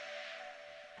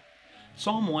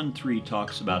Psalm 1:3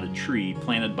 talks about a tree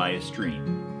planted by a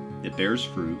stream. It bears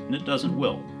fruit and it doesn't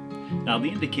wilt. Now, the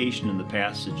indication in the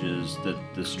passage is that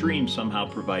the stream somehow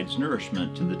provides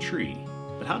nourishment to the tree.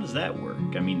 But how does that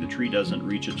work? I mean, the tree doesn't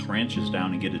reach its branches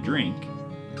down and get a drink.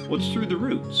 Well, it's through the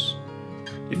roots.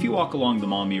 If you walk along the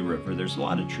Maumee River, there's a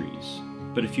lot of trees.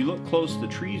 But if you look close, the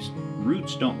trees'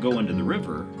 roots don't go into the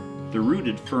river. They're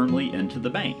rooted firmly into the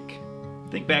bank.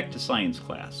 Think back to science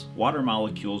class. Water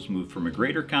molecules move from a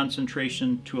greater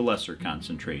concentration to a lesser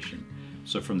concentration.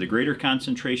 So from the greater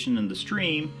concentration in the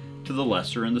stream to the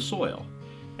lesser in the soil.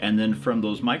 And then from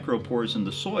those micropores in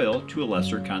the soil to a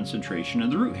lesser concentration in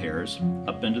the root hairs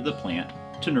up into the plant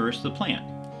to nourish the plant.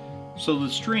 So the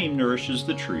stream nourishes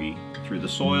the tree through the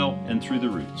soil and through the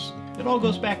roots. It all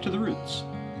goes back to the roots.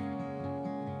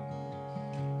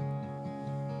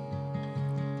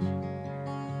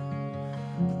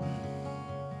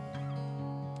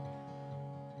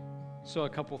 So a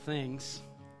couple things.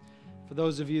 For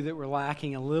those of you that were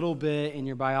lacking a little bit in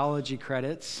your biology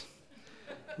credits,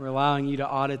 we're allowing you to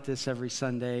audit this every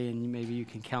Sunday, and maybe you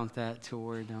can count that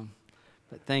toward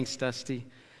but thanks, Dusty. You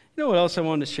know what else I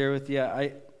wanted to share with you?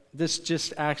 This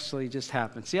just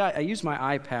happened. See, I use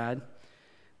my iPad,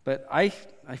 but I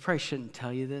probably shouldn't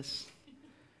tell you this,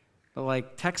 but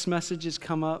like text messages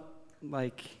come up.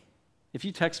 Like if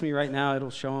you text me right now,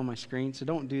 it'll show on my screen, so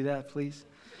don't do that, please.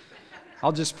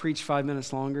 I'll just preach 5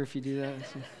 minutes longer if you do that.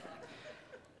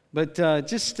 But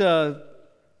just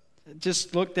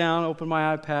look down, open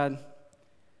my iPad.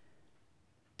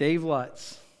 Dave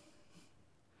Lutz,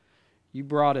 you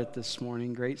brought it this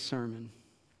morning. Great sermon.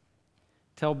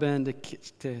 Tell Ben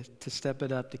to step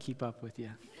it up to keep up with you.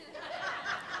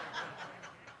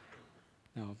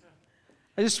 No,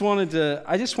 I just wanted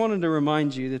to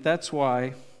remind you that that's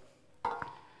why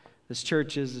this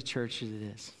church is the church that it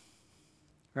is,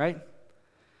 right?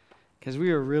 Because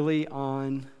we are really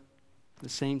on the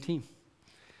same team.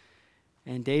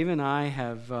 And Dave and I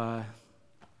have,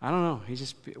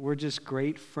 we're just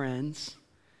great friends.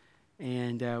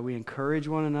 And we encourage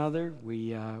one another.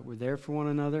 We're there for one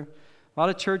another. A lot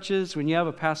of churches, when you have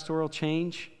a pastoral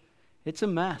change, it's a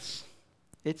mess.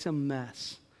 It's a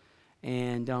mess.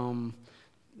 And a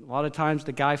lot of times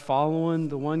the guy following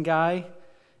the one guy,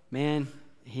 man,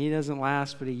 he doesn't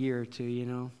last but a year or two, you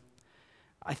know.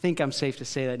 I think I'm safe to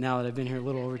say that now that I've been here a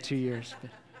little over 2 years.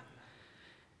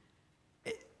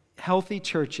 But healthy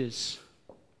churches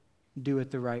do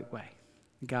it the right way,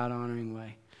 God-honoring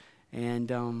way.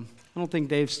 And I don't think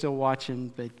Dave's still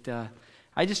watching, but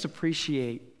I just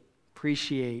appreciate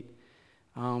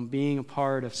being a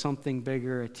part of something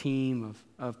bigger, a team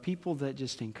of people that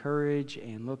just encourage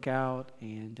and look out.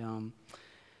 And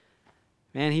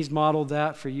man, he's modeled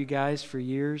that for you guys for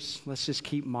years. Let's just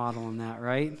keep modeling that,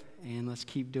 right? And let's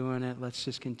keep doing it. Let's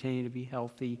just continue to be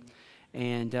healthy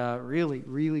and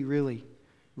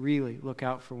really look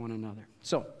out for one another.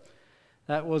 So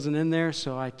that wasn't in there,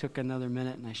 so I took another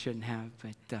minute and I shouldn't have.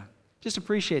 But just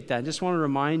appreciate that. Just want to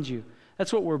remind you,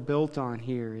 that's what we're built on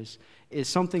here is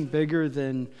something bigger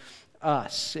than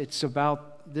us. It's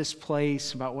about this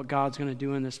place, about what God's going to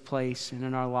do in this place and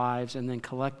in our lives, and then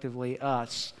collectively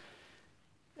us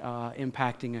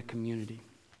impacting a community.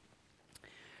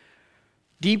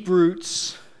 Deep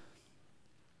roots,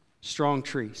 strong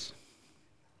trees.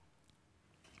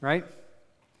 Right?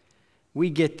 We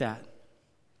get that.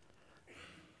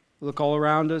 Look all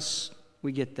around us,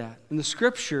 we get that. And the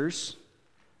scriptures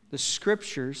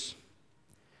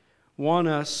want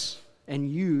us and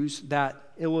use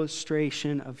that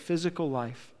illustration of physical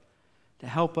life to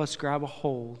help us grab a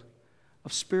hold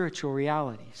of spiritual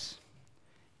realities.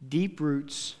 Deep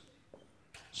roots,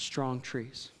 strong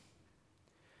trees.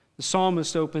 The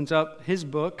psalmist opens up his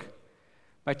book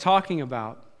by talking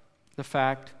about the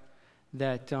fact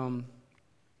that,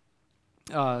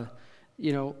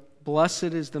 blessed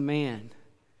is the man.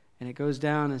 And it goes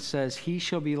down and says, he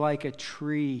shall be like a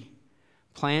tree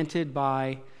planted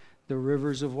by the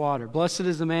rivers of water. Blessed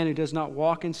is the man who does not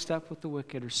walk in step with the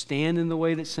wicked, or stand in the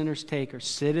way that sinners take, or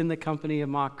sit in the company of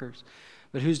mockers,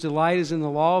 but whose delight is in the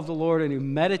law of the Lord, and who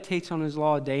meditates on his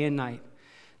law day and night.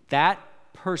 That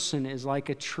person is like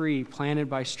a tree planted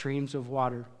by streams of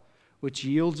water, which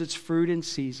yields its fruit in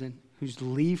season, whose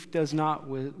leaf does not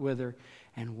wither,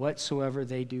 and whatsoever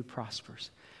they do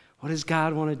prospers. What does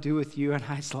God want to do with you and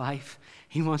I's life?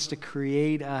 He wants to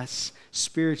create us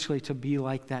spiritually to be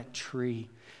like that tree.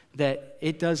 That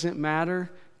it doesn't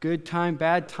matter Good time,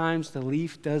 bad times, the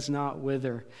leaf does not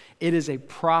wither. It is a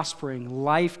prospering,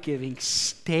 life-giving,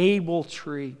 stable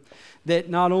tree that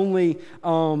not only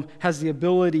has the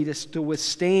ability to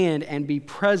withstand and be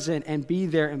present and be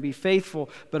there and be faithful,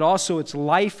 but also it's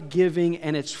life-giving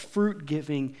and it's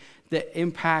fruit-giving that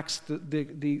impacts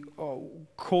the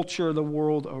culture of the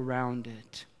world around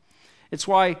it. It's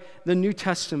why the New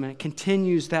Testament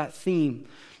continues that theme.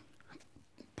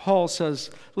 Paul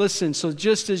says, listen, so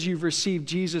just as you've received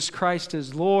Jesus Christ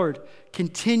as Lord,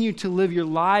 continue to live your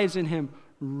lives in Him,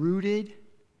 rooted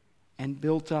and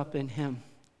built up in Him,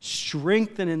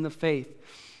 strengthened in the faith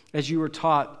as you were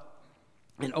taught,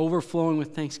 and overflowing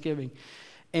with thanksgiving.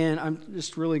 And I'm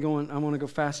just really I want to go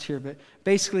fast here, but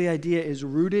basically the idea is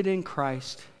rooted in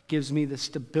Christ gives me the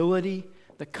stability,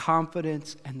 the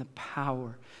confidence, and the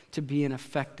power to be an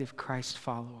effective Christ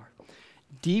follower.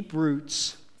 Deep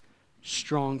roots,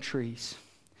 strong trees.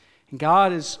 And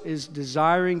God is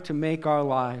desiring to make our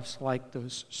lives like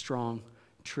those strong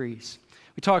trees.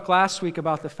 We talked last week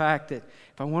about the fact that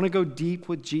if I want to go deep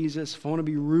with Jesus, if I want to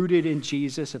be rooted in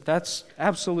Jesus, if that's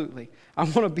absolutely, I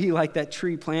want to be like that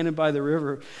tree planted by the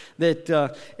river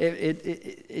that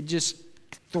it just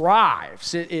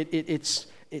thrives. It's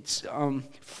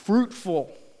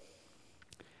fruitful.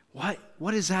 What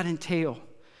does that entail?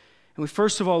 And we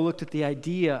first of all looked at the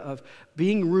idea of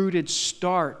being rooted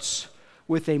starts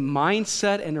with a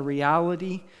mindset and a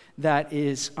reality that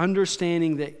is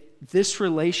understanding that this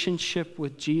relationship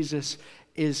with Jesus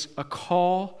is a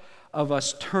call of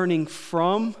us turning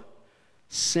from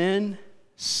sin,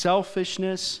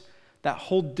 selfishness, that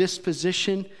whole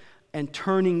disposition, and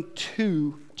turning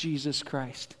to Jesus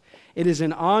Christ. It is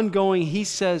an ongoing, He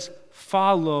says,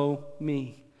 follow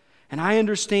me. And I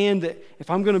understand that if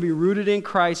I'm going to be rooted in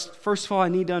Christ, first of all, I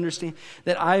need to understand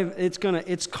that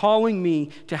it's calling me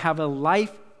to have a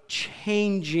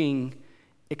life-changing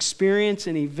experience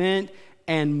and event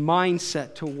and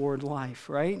mindset toward life,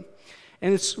 right?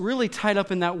 And it's really tied up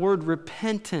in that word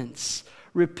repentance.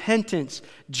 Repentance.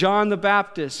 John the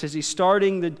Baptist, as he's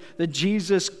starting the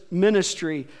Jesus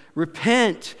ministry,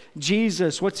 repent,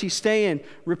 Jesus. What's he saying?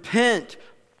 Repent.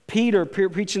 Peter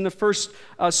preaching the first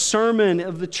sermon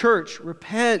of the church,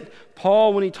 repent.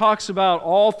 Paul, when he talks about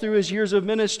all through his years of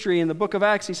ministry in the book of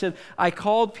Acts, he said, I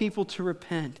called people to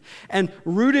repent. And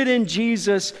rooted in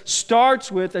Jesus starts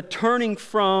with a turning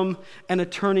from and a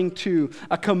turning to,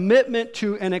 a commitment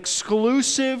to an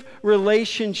exclusive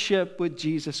relationship with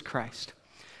Jesus Christ.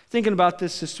 Thinking about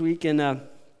this week and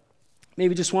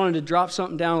maybe just wanted to drop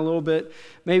something down a little bit,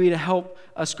 maybe to help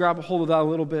us grab a hold of that a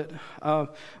little bit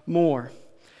more.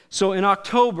 So in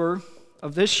October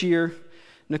of this year,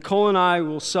 Nicole and I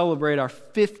will celebrate our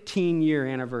 15-year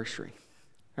anniversary,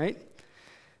 right?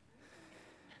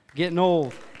 Getting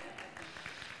old.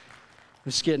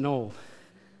 I'm just getting old.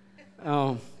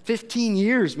 15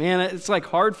 years, man. It's like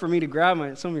hard for me to grab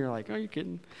some of you are like, oh, you're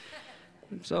kidding.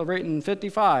 I'm celebrating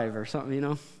 55 or something, you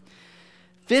know.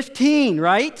 15,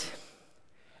 right?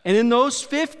 And in those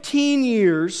 15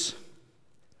 years,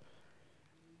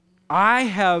 I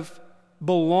have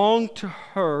belonged to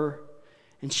her,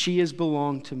 and she has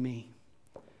belonged to me.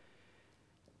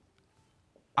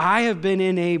 I have been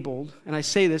enabled, and I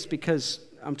say this because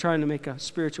I'm trying to make a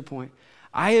spiritual point.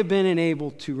 I have been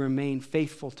enabled to remain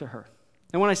faithful to her.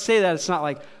 And when I say that, it's not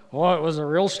like, oh, it was a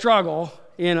real struggle,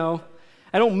 you know.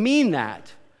 I don't mean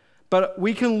that. But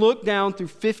we can look down through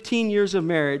 15 years of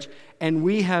marriage, and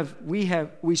we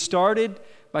started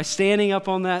by standing up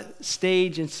on that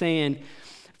stage and saying,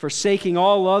 forsaking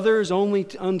all others, only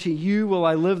unto you will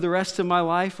I live the rest of my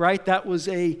life, right? That was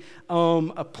a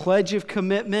pledge of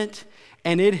commitment,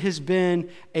 and it has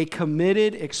been a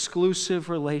committed, exclusive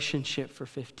relationship for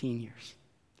 15 years,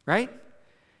 right?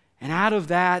 And out of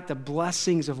that, the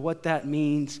blessings of what that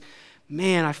means,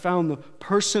 man, I found the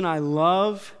person I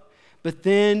love, but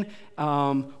then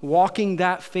walking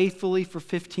that faithfully for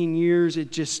 15 years,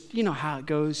 it just, you know how it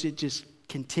goes, it just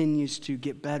continues to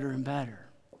get better and better.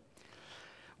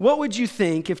 What would you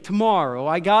think if tomorrow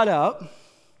I got up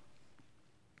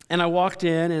and I walked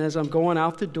in, and as I'm going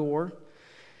out the door,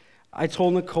 I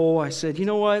told Nicole, I said, you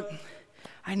know what?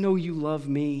 I know you love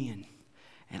me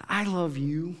and I love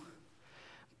you,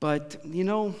 but, you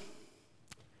know,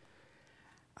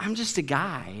 I'm just a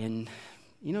guy, and,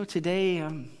 you know, today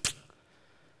I'm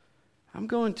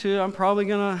going to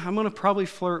probably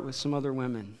flirt with some other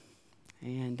women,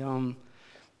 and,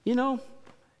 you know,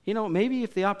 maybe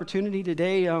if the opportunity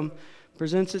today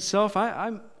presents itself,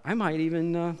 I might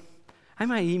even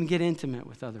get intimate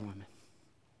with other women.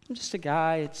 I'm just a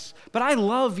guy. But I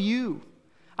love you.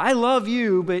 I love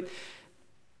you. But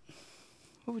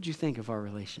what would you think of our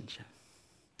relationship?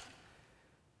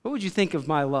 what would you think of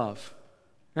my love?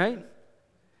 Right?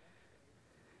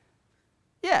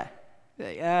 Yeah.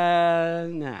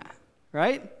 Nah.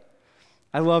 Right?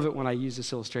 I love it when I use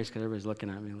this illustration because everybody's looking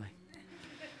at me like,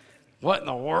 what in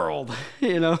the world?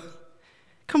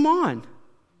 Come on.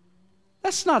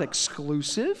 That's not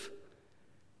exclusive.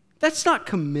 That's not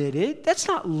committed. That's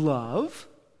not love.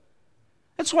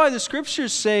 That's why the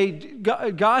scriptures say,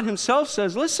 God himself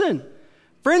says, listen,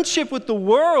 friendship with the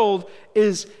world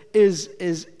is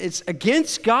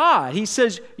against God. He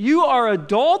says, you are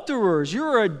adulterers, you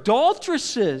are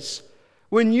adulteresses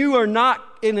when you are not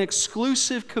in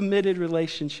exclusive, committed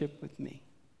relationship with me.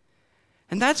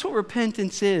 And that's what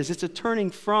repentance is. It's a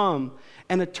turning from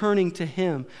and a turning to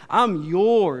him. I'm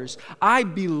yours. I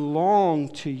belong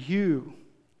to you.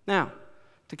 Now,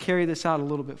 to carry this out a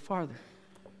little bit farther,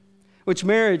 which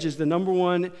marriage is the number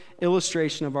one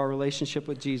illustration of our relationship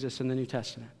with Jesus in the New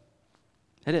Testament.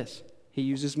 It is. He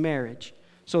uses marriage.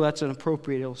 So that's an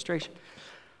appropriate illustration.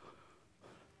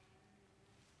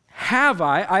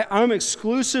 I'm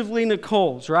exclusively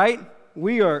Nicole's, right?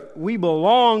 We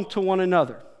belong to one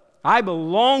another. I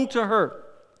belong to her.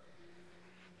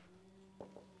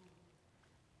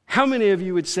 How many of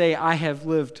you would say I have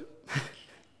lived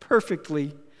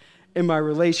perfectly in my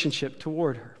relationship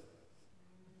toward her?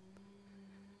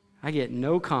 I get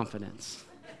no confidence.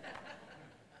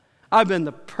 I've been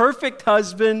the perfect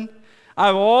husband.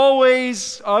 I've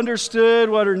always understood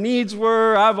what her needs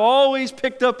were. I've always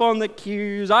picked up on the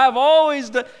cues. I've always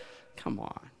done. Come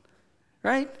on,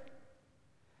 right?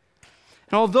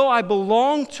 And although I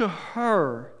belong to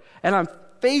her and I'm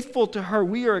faithful to her,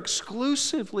 we are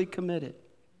exclusively committed.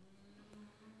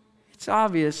 It's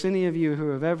obvious, any of you who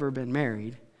have ever been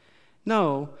married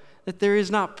know that there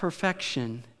is not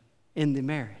perfection in the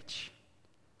marriage,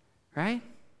 right?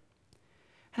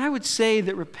 And I would say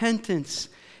that repentance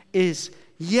is,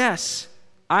 yes,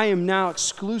 I am now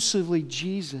exclusively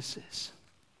Jesus's.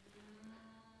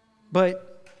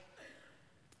 But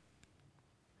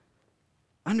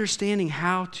understanding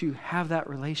how to have that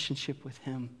relationship with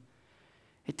him,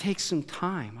 it takes some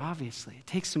time, obviously. It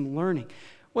takes some learning.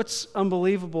 What's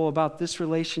unbelievable about this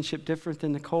relationship different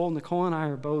than Nicole? Nicole and I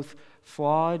are both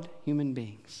flawed human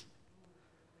beings.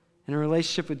 In a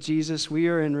relationship with Jesus, we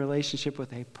are in relationship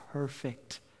with a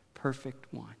perfect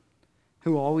one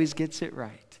who always gets it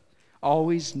right,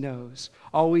 always knows,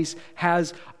 always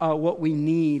has what we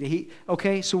need.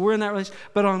 So we're in that relationship.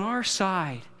 But on our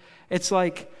side, it's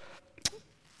like,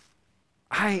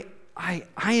 I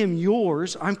am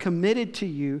yours, I'm committed to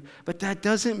you, but that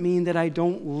doesn't mean that I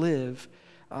don't live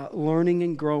learning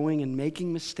and growing and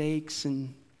making mistakes.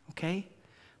 And okay?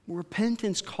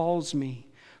 Repentance calls me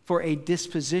for a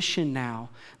disposition now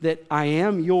that I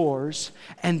am yours.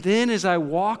 And then as I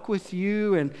walk with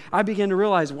you and I begin to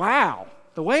realize, wow,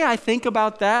 the way I think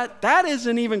about that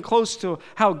isn't even close to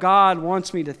how God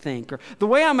wants me to think. Or the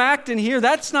way I'm acting here,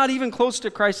 that's not even close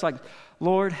to Christ. Like,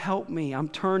 Lord, help me. I'm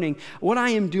turning. What I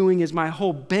am doing is my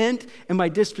whole bent and my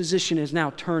disposition is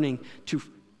now turning to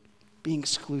being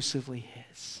exclusively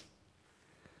his.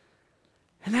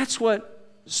 And that's what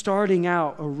starting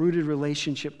out a rooted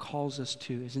relationship calls us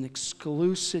to, is an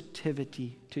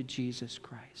exclusivity to Jesus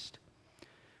Christ.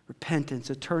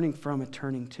 Repentance, a turning from, a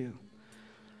turning to.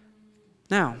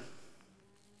 Now,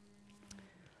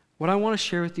 what I want to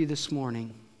share with you this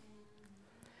morning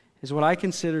is what I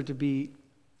consider to be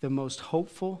the most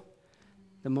hopeful,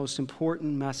 the most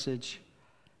important message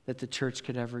that the church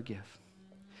could ever give.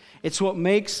 It's what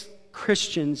makes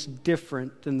Christians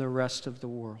different than the rest of the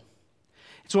world.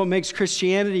 It's what makes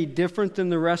Christianity different than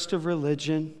the rest of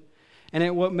religion. And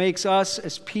it's what makes us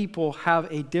as people have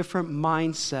a different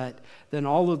mindset than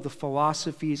all of the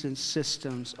philosophies and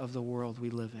systems of the world we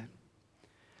live in.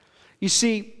 You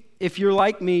see, if you're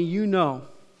like me, you know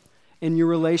in your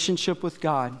relationship with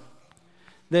God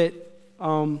that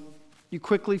you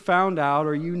quickly found out,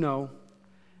 or you know,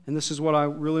 and this is what I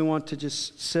really want to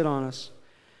just sit on us.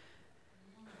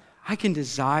 I can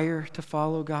desire to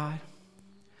follow God.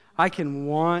 I can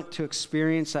want to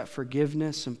experience that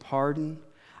forgiveness and pardon.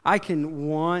 I can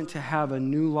want to have a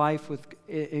new life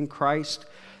in Christ.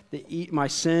 My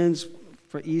sins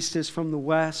for east is from the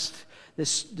west.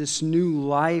 This new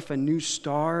life, a new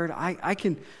start. I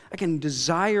can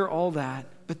desire all that,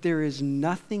 but there is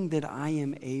nothing that I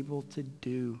am able to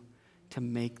do to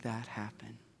make that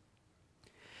happen.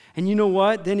 And you know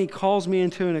what? Then he calls me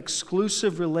into an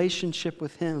exclusive relationship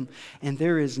with him, and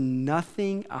there is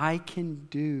nothing I can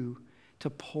do to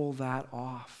pull that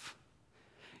off.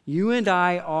 You and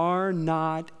I are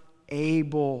not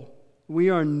able, we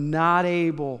are not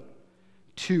able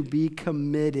to be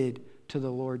committed to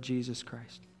the Lord Jesus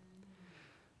Christ.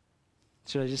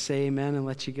 Should I just say amen and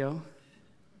let you go?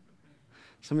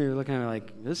 Some of you are looking at me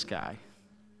like, this guy.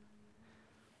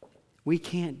 We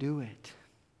can't do it.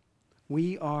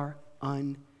 We are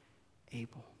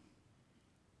unable.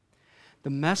 The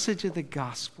message of the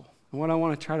gospel, and what I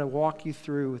want to try to walk you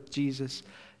through with Jesus,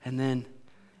 and then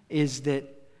is that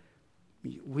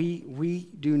we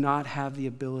do not have the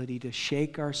ability to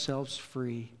shake ourselves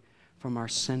free from our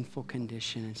sinful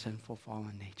condition and sinful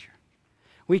fallen nature.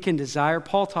 We can desire,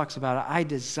 Paul talks about it, I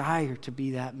desire to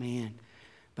be that man,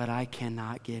 but I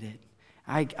cannot get it.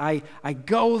 I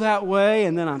go that way,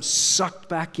 and then I'm sucked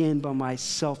back in by my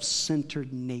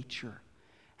self-centered nature.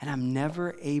 And I'm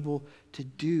never able to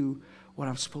do what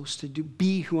I'm supposed to do,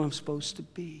 be who I'm supposed to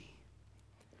be.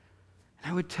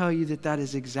 And I would tell you that that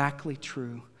is exactly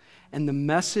true. And the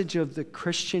message of the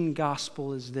Christian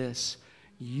gospel is this: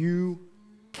 you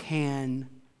cannot.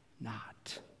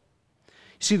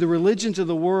 See, the religions of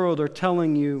the world are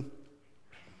telling you,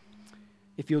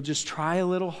 if you'll just try a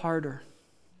little harder,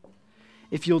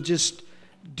 if you'll just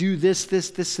do this,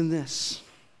 and this,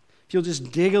 if you'll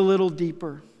just dig a little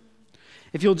deeper,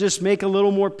 if you'll just make a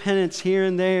little more penance here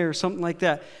and there, or something like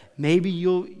that, maybe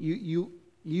you.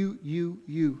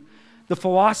 The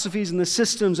philosophies and the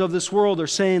systems of this world are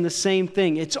saying the same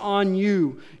thing. It's on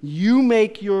you. You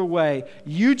make your way.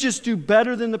 You just do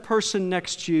better than the person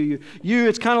next to you.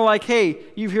 It's kind of like, hey,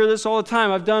 you hear this all the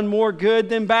time. I've done more good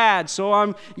than bad.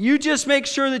 So you just make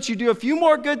sure that you do a few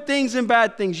more good things than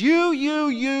bad things. You.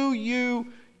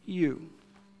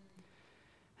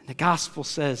 And the gospel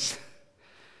says,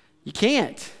 you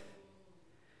can't.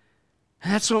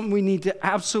 And that's what we need to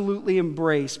absolutely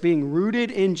embrace, being rooted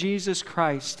in Jesus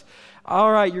Christ.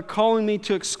 All right, you're calling me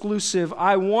to exclusive.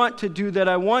 I want to do that.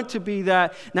 I want to be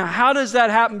that. Now, how does that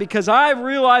happen? Because I've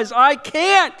realized I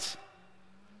can't.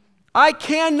 I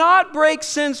cannot break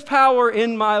sin's power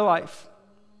in my life.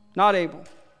 Not able.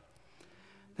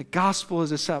 The gospel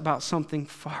is about something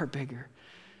far bigger.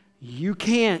 You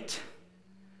can't,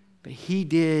 but He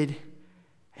did,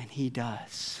 and He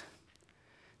does.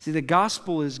 See, the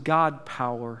gospel is God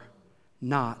power,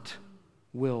 not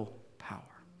will power.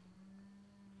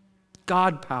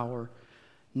 God power,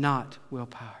 not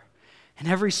willpower. And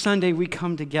every Sunday we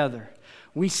come together.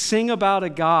 We sing about a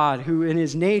God who in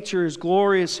His nature is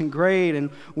glorious and great and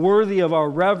worthy of our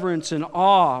reverence and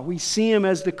awe. We see Him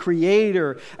as the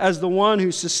Creator, as the one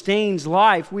who sustains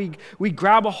life. We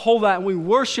grab a hold of that and we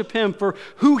worship Him for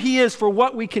who He is, for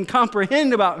what we can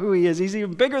comprehend about who He is. He's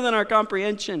even bigger than our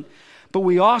comprehension. But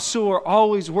we also are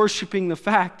always worshiping the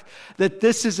fact that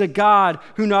this is a God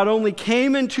who not only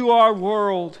came into our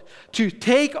world to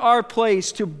take our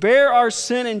place, to bear our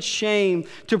sin and shame,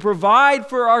 to provide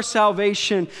for our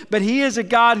salvation, but He is a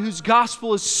God whose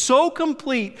gospel is so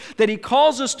complete that He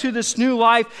calls us to this new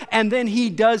life, and then He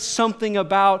does something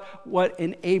about what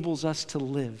enables us to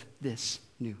live this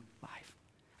new life.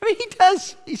 I mean, He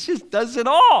does. He just does it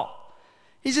all.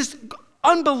 He's just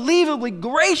unbelievably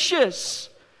gracious.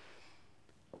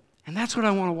 And that's what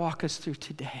I want to walk us through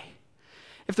today.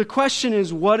 If the question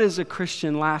is, what is a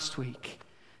Christian last week?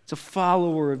 It's a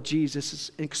follower of Jesus.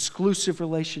 It's an exclusive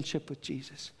relationship with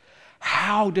Jesus.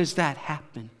 How does that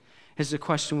happen is the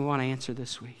question we want to answer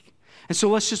this week. And so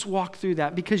let's just walk through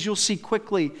that, because you'll see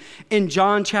quickly in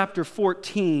John chapter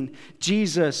 14,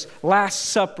 Jesus, Last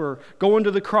Supper, going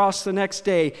to the cross the next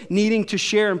day, needing to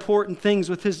share important things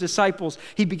with His disciples.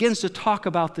 He begins to talk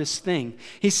about this thing.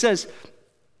 He says,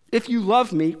 if you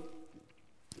love me,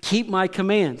 keep my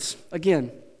commands.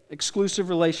 Again, exclusive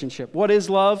relationship. What is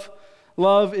love?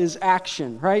 Love is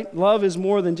action, right? Love is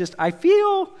more than just I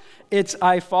feel. It's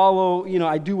I follow,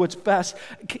 I do what's best.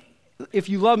 If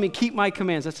you love me, keep my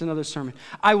commands. That's another sermon.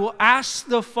 I will ask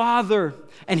the Father,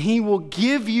 and He will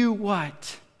give you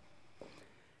what?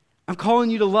 I'm calling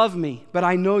you to love me, but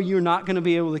I know you're not going to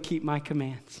be able to keep my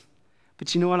commands.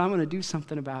 But you know what? I'm going to do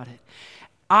something about it.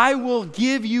 I will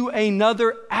give you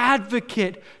another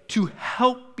advocate to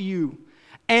help you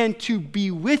and to be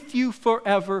with you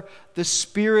forever, the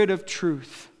Spirit of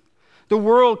truth. The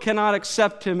world cannot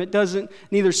accept Him. It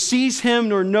neither sees Him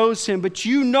nor knows Him, but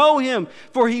you know Him,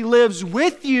 for He lives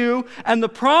with you, and the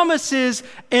promise is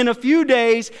in a few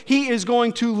days He is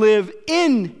going to live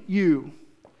in you.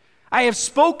 I have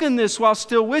spoken this while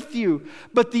still with you,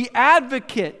 but the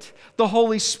advocate, the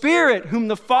Holy Spirit, whom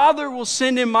the Father will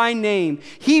send in my name,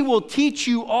 He will teach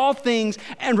you all things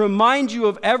and remind you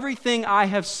of everything I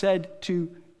have said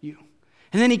to you.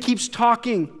 And then He keeps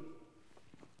talking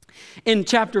in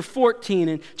chapter 14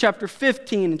 and chapter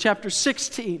 15 and chapter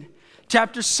 16,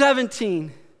 chapter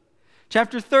 17,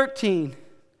 chapter 13.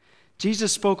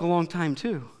 Jesus spoke a long time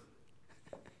too.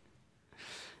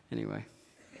 Anyway.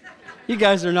 You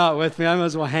guys are not with me. I might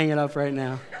as well hang it up right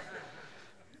now.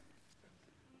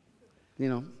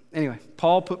 Anyway,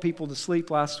 Paul put people to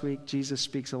sleep last week. Jesus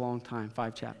speaks a long time,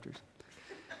 5 chapters.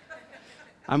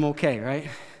 I'm okay, right?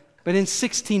 But in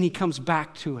 16, he comes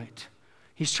back to it.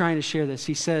 He's trying to share this.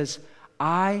 He says,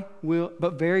 I will,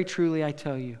 but very truly I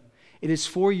tell you, it is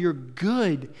for your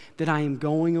good that I am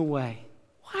going away.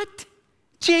 What?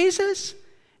 Jesus?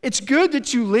 It's good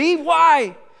that you leave?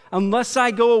 Why? Unless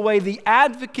I go away, the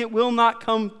advocate will not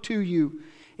come to you.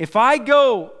 If I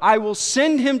go, I will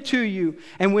send him to you.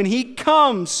 And when he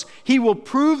comes, he will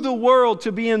prove the world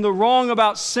to be in the wrong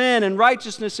about sin and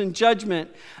righteousness and judgment.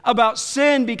 About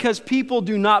sin because people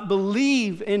do not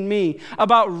believe in me.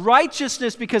 About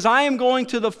righteousness because I am going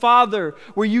to the Father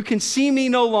where you can see me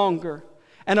no longer.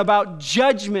 And about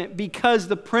judgment because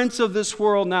the prince of this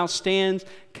world now stands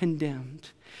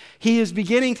condemned. He is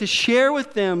beginning to share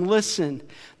with them, listen,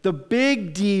 the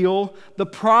big deal, the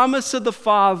promise of the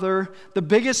Father, the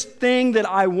biggest thing that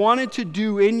I wanted to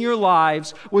do in your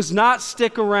lives was not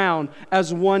stick around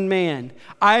as one man.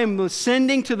 I am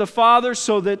ascending to the Father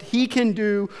so that He can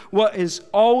do what has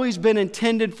always been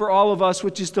intended for all of us,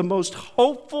 which is the most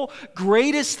hopeful,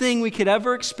 greatest thing we could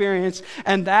ever experience,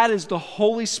 and that is the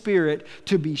Holy Spirit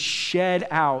to be shed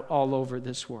out all over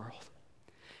this world.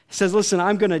 He says, listen,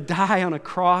 I'm going to die on a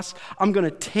cross. I'm going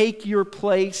to take your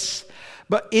place.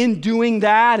 But in doing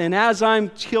that, and as I'm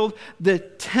killed, the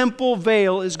temple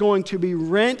veil is going to be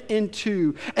rent in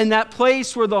two. And that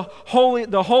place where the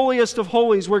holiest of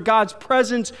holies, where God's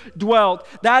presence dwelt,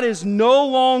 that is no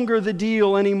longer the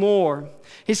deal anymore.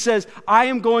 He says, I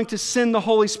am going to send the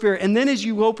Holy Spirit. And then as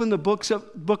you open the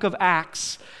book of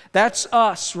Acts, that's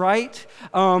us, right?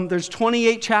 There's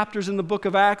 28 chapters in the book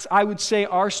of Acts. I would say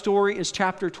our story is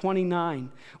chapter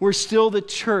 29. We're still the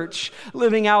church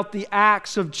living out the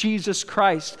acts of Jesus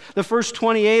Christ. The first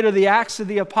 28 are the acts of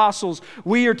the apostles.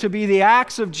 We are to be the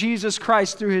acts of Jesus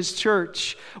Christ through His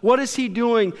church. What is He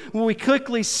doing? Well, we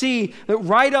quickly see that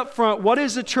right up front, what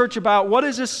is the church about? What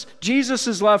is this? Jesus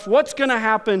is left. What's going to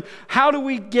happen? How do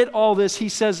we get all this? He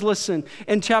says, listen,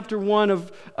 in chapter 1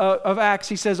 of Acts,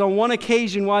 he says, on one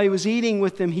occasion while He was eating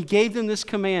with them, He gave them this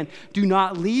command: do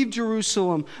not leave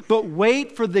Jerusalem, but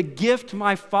wait for the gift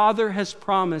my Father has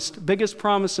promised. Biggest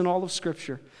promise in all of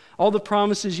Scripture. All the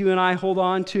promises you and I hold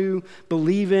on to,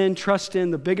 believe in, trust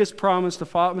in, the biggest promise, the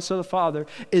promise of the Father,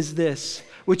 is this,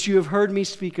 which you have heard me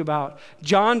speak about.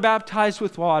 John baptized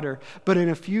with water, but in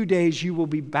a few days you will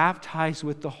be baptized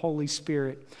with the Holy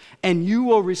Spirit. And you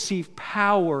will receive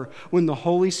power when the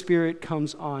Holy Spirit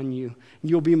comes on you.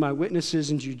 You'll be my witnesses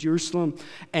in Jerusalem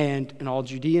and in all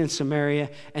Judea and Samaria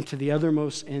and to the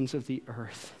uttermost ends of the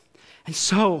earth. And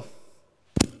so,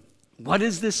 what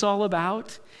is this all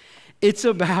about? It's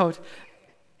about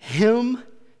Him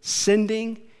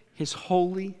sending His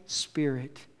Holy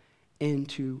Spirit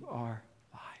into our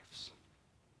lives.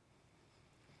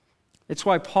 It's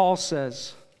why Paul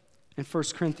says in 1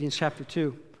 Corinthians chapter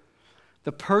 2,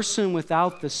 the person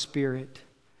without the Spirit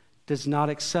does not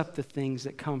accept the things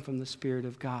that come from the Spirit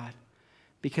of God,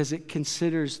 because it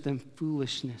considers them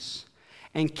foolishness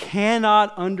and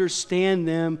cannot understand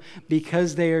them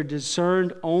because they are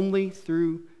discerned only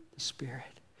through the Spirit.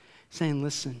 Saying,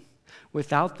 listen,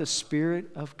 without the Spirit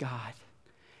of God,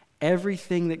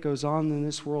 everything that goes on in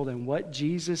this world and what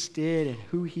Jesus did and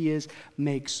who He is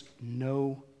makes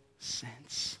no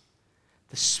sense.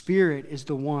 The Spirit is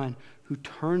the one who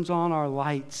turns on our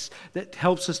lights, that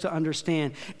helps us to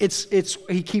understand.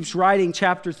 He keeps writing,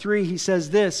 chapter 3, he says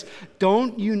this,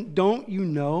 don't you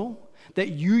know that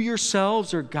you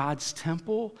yourselves are God's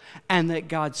temple and that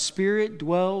God's Spirit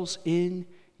dwells in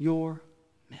your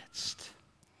midst?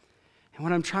 And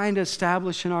what I'm trying to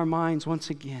establish in our minds once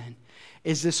again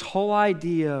is this whole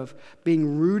idea of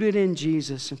being rooted in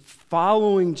Jesus and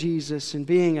following Jesus and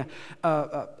being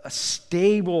a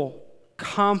stable,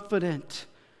 confident,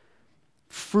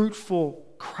 fruitful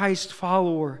Christ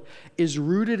follower is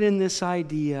rooted in this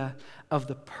idea of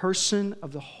the person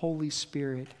of the Holy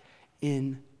Spirit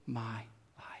in my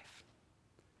life.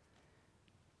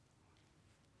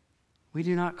 We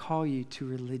do not call you to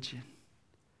religion.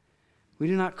 We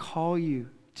do not call you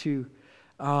to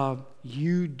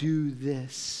you do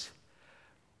this.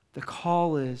 The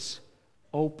call is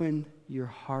open your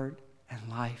heart and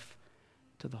life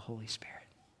to the Holy Spirit.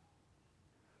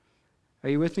 Are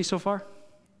you with me so far?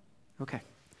 Okay.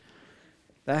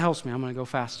 That helps me. I'm going to go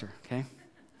faster, okay?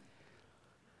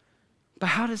 But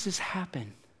how does this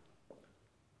happen?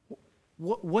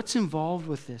 What's involved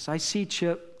with this? I see,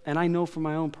 Chip, and I know from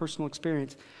my own personal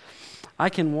experience, I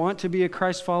can want to be a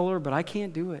Christ follower, but I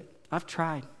can't do it. I've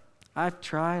tried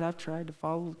to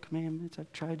follow the commandments.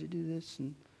 I've tried to do this,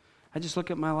 and I just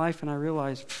look at my life and I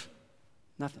realize,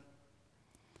 nothing.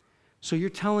 So you're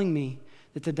telling me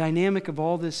that the dynamic of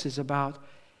all this is about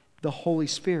the Holy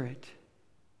Spirit.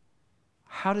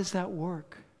 How does that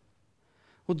work?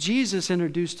 Well, Jesus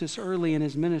introduced us early in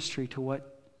his ministry to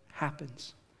what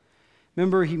happens.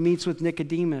 Remember, he meets with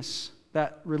Nicodemus,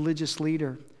 that religious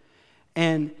leader.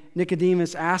 And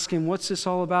Nicodemus asks him, what's this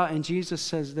all about? And Jesus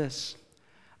says this,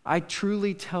 I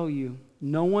truly tell you,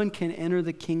 no one can enter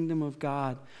the kingdom of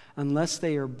God unless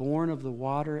they are born of the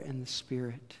water and the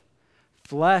Spirit.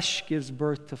 Flesh gives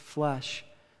birth to flesh.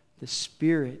 The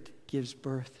Spirit gives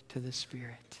birth to the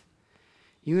Spirit.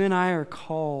 You and I are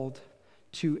called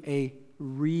to a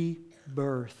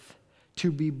rebirth,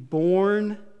 to be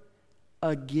born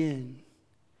again,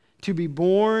 to be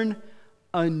born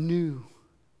anew.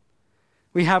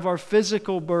 We have our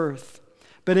physical birth,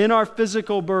 but in our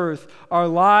physical birth, our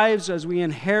lives as we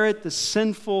inherit the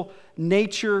sinful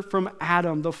nature from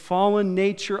Adam, the fallen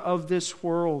nature of this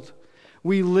world,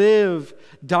 we live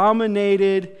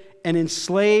dominated and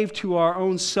enslaved to our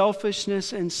own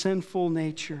selfishness and sinful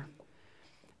nature.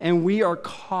 And we are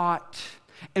caught,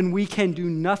 and we can do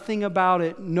nothing about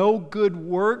it. No good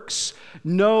works,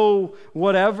 no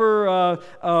whatever,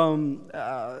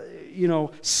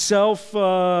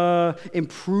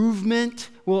 self-improvement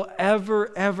will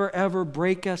ever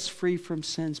break us free from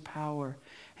sin's power.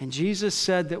 And Jesus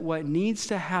said that what needs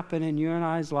to happen in you and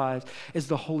I's lives is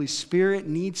the Holy Spirit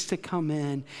needs to come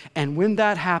in. And when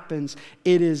that happens,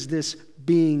 it is this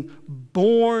being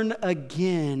born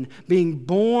again, being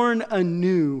born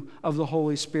anew of the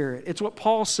Holy Spirit. It's what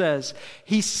Paul says.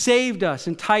 He saved us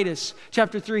in Titus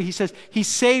chapter 3. He says, he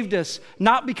saved us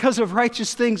not because of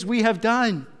righteous things we have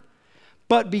done,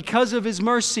 but because of his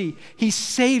mercy. He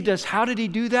saved us. How did he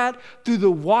do that? Through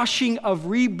the washing of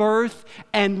rebirth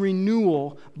and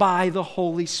renewal by the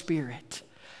Holy Spirit.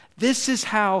 This is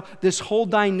how this whole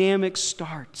dynamic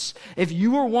starts. If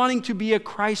you are wanting to be a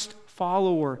Christ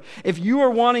follower, if you are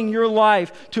wanting your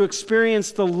life to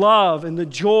experience the love and the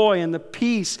joy and the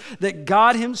peace that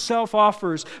God himself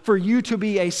offers, for you to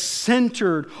be a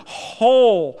centered,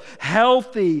 whole,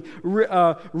 healthy,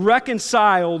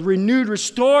 reconciled, renewed,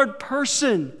 restored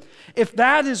person, if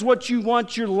that is what you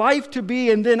want your life to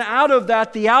be, and then out of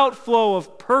that the outflow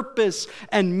of purpose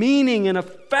and meaning and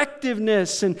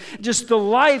effectiveness and just the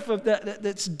life of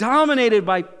that's dominated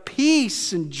by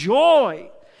peace and joy,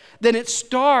 then it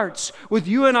starts with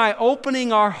you and I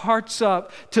opening our hearts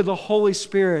up to the Holy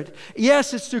Spirit.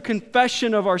 Yes, it's through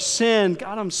confession of our sin.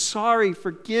 God, I'm sorry,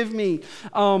 forgive me.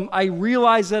 I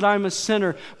realize that I'm a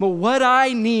sinner. But what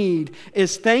I need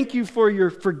is thank you for your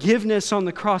forgiveness on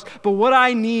the cross. But what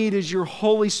I need is your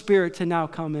Holy Spirit to now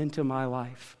come into my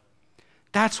life.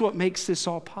 That's what makes this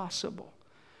all possible.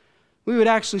 We would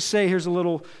actually say, here's a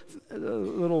little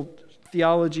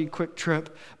theology quick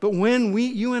trip. But when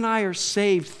you and I are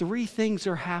saved, three things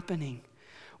are happening.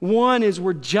 One is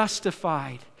we're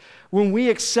justified. When we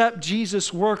accept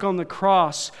Jesus' work on the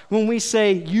cross, when we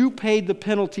say, you paid the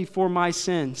penalty for my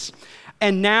sins,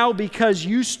 and now because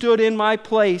you stood in my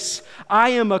place, I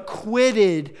am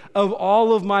acquitted of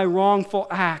all of my wrongful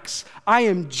acts. I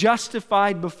am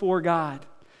justified before God.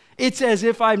 It's as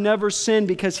if I've never sinned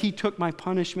because he took my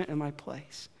punishment in my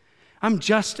place. I'm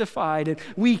justified, and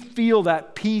we feel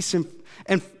that peace, and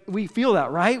we feel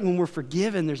that, right? When we're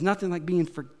forgiven, there's nothing like being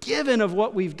forgiven of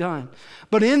what we've done.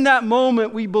 But in that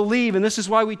moment, we believe, and this is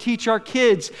why we teach our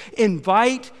kids,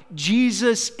 invite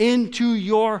Jesus into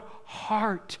your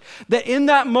heart. That in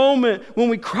that moment, when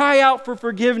we cry out for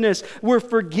forgiveness, we're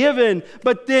forgiven,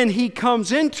 but then he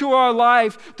comes into our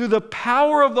life through the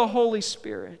power of the Holy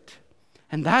Spirit.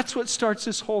 And that's what starts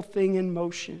this whole thing in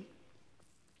motion.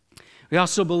 We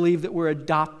also believe that we're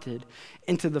adopted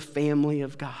into the family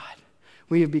of God.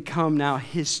 We have become now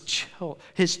his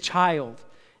child,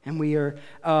 and we are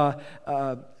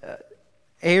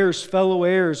heirs, fellow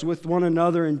heirs with one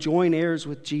another, and joint heirs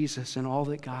with Jesus and all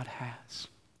that God has.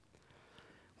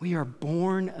 We are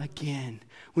born again.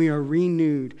 We are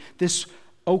renewed.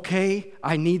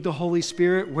 I need the Holy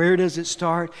Spirit. Where does it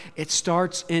start? It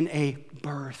starts in a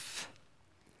birth.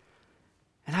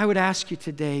 And I would ask you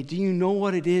today, do you know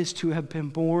what it is to have been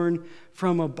born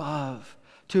from above,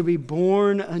 to be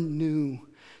born anew,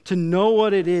 to know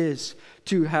what it is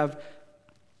to have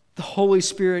the Holy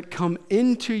Spirit come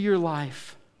into your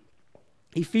life?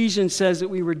 Ephesians says that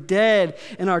we were dead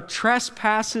in our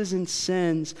trespasses and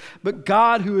sins, but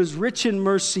God, who is rich in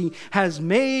mercy, has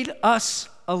made us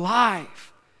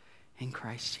alive in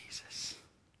Christ Jesus.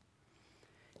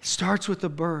 It starts with the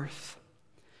birth.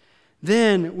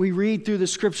 Then we read through the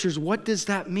scriptures, what does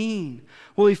that mean?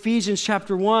 Well, Ephesians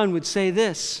chapter 1 would say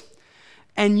this.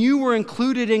 And you were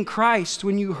included in Christ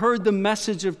when you heard the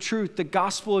message of truth, the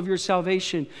gospel of your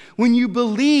salvation. When you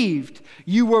believed,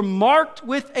 you were marked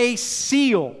with a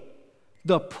seal,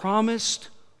 the promised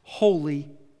Holy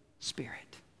Spirit.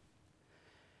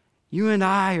 You and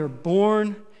I are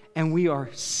born and we are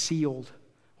sealed.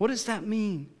 What does that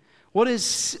mean? What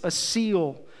is a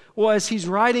seal? Well, as he's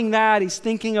writing that, he's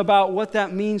thinking about what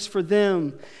that means for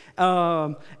them.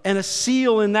 And a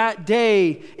seal in that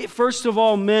day, it first of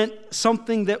all meant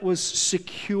something that was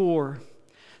secure.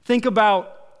 Think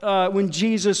about when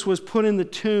Jesus was put in the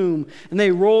tomb and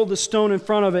they rolled the stone in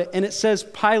front of it and it says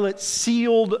Pilate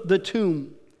sealed the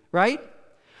tomb, right?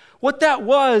 What that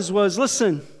was,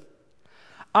 listen,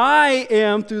 I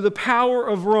am through the power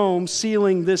of Rome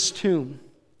sealing this tomb.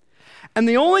 And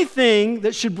the only thing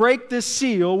that should break this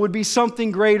seal would be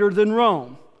something greater than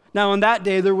Rome. Now, in that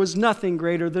day, there was nothing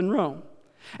greater than Rome.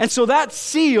 And so that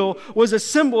seal was a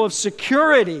symbol of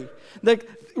security. That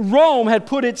Rome had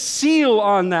put its seal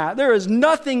on that. There is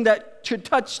nothing that should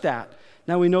touch that.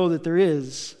 Now we know that there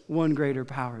is one greater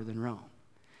power than Rome,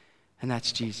 and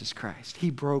that's Jesus Christ. He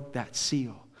broke that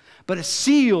seal. But a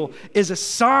seal is a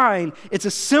sign, it's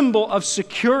a symbol of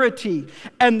security.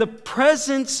 And the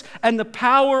presence and the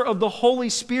power of the Holy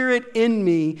Spirit in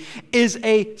me is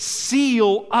a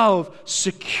seal of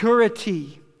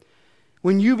security.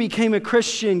 When you became a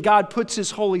Christian, God puts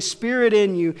His Holy Spirit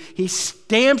in you. He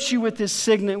stamps you with His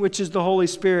signet, which is the Holy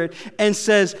Spirit, and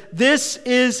says, this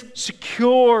is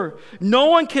secure. No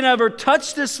one can ever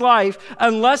touch this life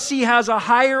unless he has a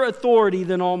higher authority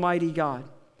than Almighty God.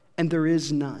 And there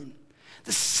is none.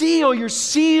 The seal, you're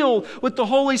sealed with the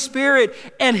Holy Spirit,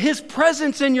 and His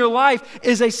presence in your life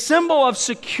is a symbol of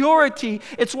security.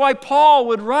 It's why Paul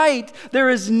would write,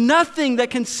 there is nothing that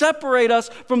can separate us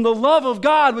from the love of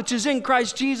God, which is in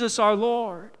Christ Jesus our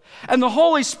Lord. And the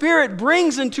Holy Spirit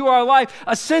brings into our life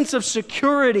a sense of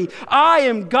security. I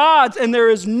am God's, and there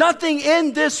is nothing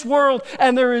in this world,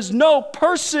 and there is no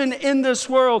person in this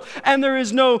world, and there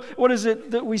is no, what is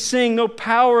it that we sing? No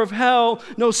power of hell,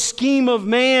 no scheme of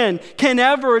man can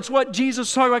ever, it's what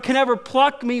Jesus talked about, can ever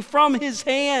pluck me from His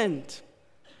hand.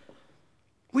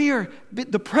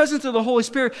 The presence of the Holy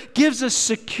Spirit gives us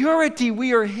security.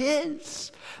 We are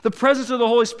His. The presence of the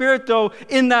Holy Spirit, though,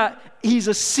 in that He's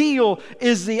a seal,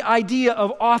 is the idea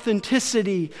of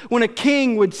authenticity. When a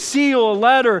king would seal a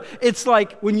letter, it's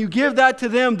like when you give that to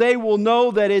them, they will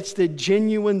know that it's the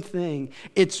genuine thing.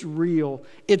 It's real.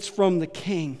 It's from the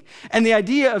king. And the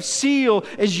idea of seal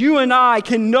is you and I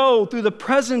can know through the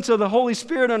presence of the Holy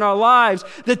Spirit in our lives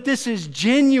that this is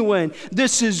genuine.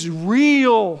 This is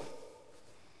real.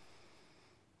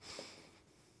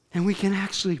 And we can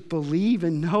actually believe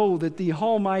and know that the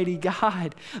Almighty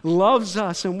God loves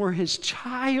us and we're His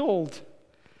child.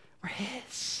 We're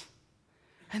His.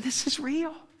 And this is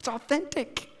real. It's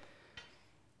authentic.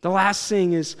 The last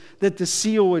thing is that the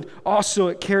seal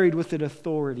it carried with it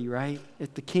authority, right?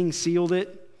 If the king sealed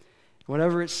it,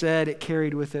 whatever it said, it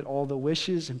carried with it all the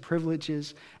wishes and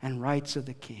privileges and rights of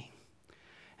the king.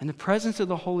 And the presence of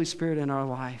the Holy Spirit in our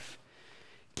life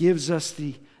gives us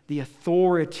the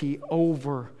authority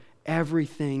over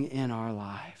everything in our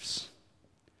lives.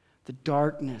 The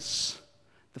darkness,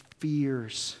 the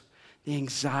fears, the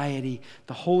anxiety.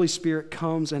 The Holy Spirit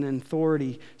comes and in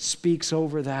authority speaks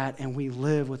over that, and we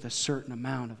live with a certain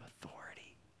amount of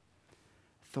authority.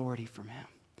 Authority from Him.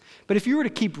 But if you were to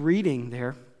keep reading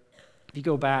there, if you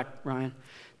go back, Ryan,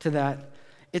 to that,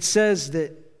 it says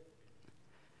that,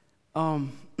 go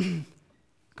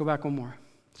back one more,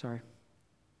 sorry.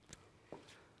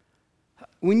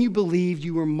 When you believed,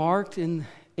 you were marked in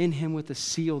Him with a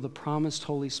seal, the promised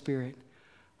Holy Spirit.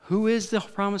 Who is the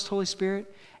promised Holy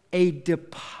Spirit? A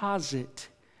deposit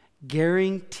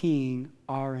guaranteeing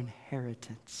our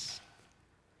inheritance.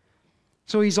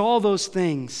 So He's all those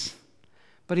things.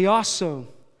 But He also,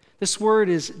 this word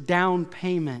is down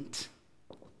payment.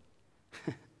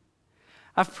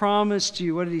 I've promised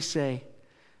you, what did He say?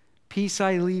 Peace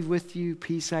I leave with you,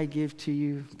 peace I give to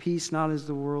you, peace not as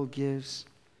the world gives.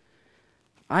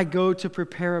 I go to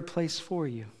prepare a place for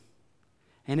you.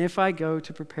 And if I go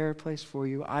to prepare a place for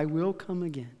you, I will come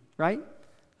again. Right?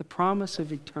 The promise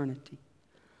of eternity.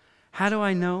 How do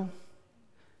I know?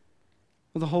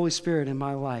 Well, the Holy Spirit in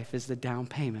my life is the down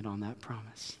payment on that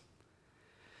promise.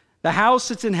 The house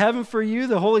that's in heaven for you,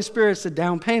 the Holy Spirit's the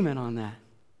down payment on that.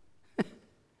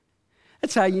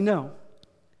 That's how you know.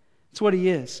 It's what He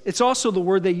is. It's also the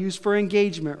word they use for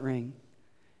engagement ring.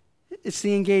 It's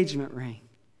the engagement ring.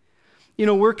 You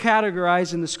know, we're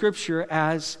categorized in the Scripture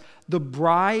as the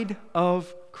bride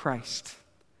of Christ.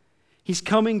 He's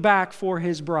coming back for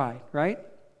His bride, right?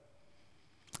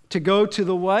 To go to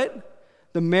the what?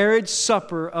 the marriage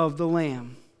supper of the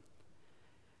Lamb.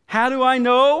 How do I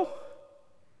know?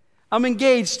 I'm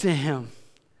engaged to Him.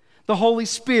 The Holy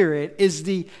Spirit is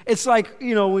it's like,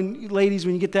 when ladies,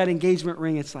 when you get that engagement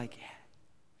ring, it's like, yeah,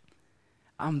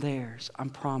 I'm theirs. I'm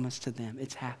promised to them.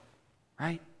 It's happening,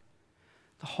 right?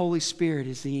 The Holy Spirit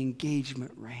is the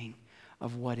engagement ring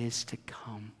of what is to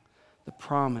come. The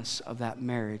promise of that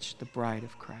marriage, the bride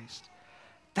of Christ.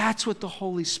 That's what the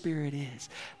Holy Spirit is.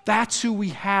 That's who we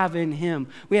have in Him.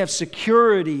 We have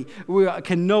security. We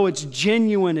can know it's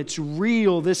genuine, it's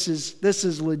real, this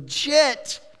is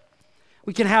legit.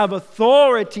 We can have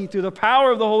authority through the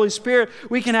power of the Holy Spirit.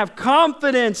 We can have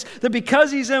confidence that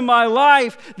because He's in my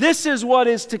life, this is what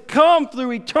is to come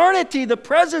through eternity. The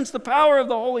presence, the power of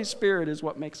the Holy Spirit is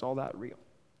what makes all that real.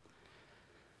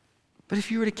 But if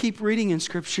you were to keep reading in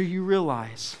Scripture, you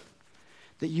realize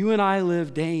that you and I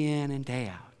live day in and day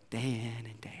out, day in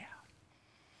and day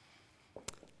out.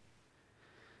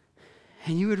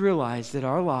 And you would realize that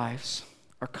our lives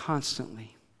are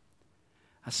constantly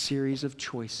a series of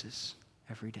choices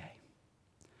every day.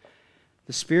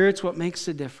 The Spirit's what makes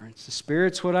the difference. The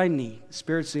Spirit's what I need. The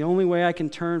Spirit's the only way I can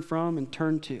turn from and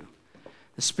turn to.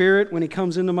 The Spirit, when He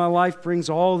comes into my life, brings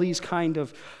all these kind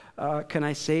of, can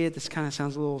I say it? This kind of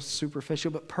sounds a little superficial,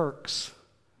 but perks.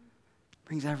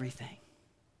 Brings everything.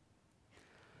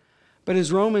 But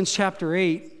as Romans chapter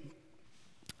 8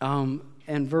 and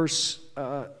verse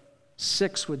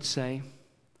 6 would say,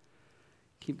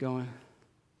 keep going,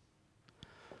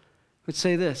 would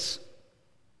say this: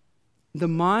 the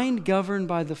mind governed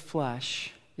by the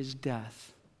flesh is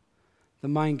death. The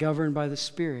mind governed by the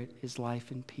Spirit is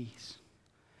life and peace.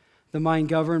 The mind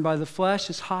governed by the flesh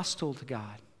is hostile to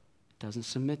God. It doesn't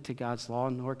submit to God's law,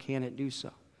 nor can it do so.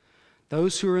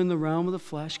 Those who are in the realm of the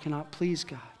flesh cannot please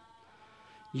God.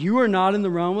 You are not in the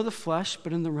realm of the flesh,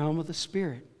 but in the realm of the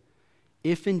Spirit,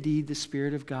 if indeed the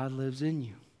Spirit of God lives in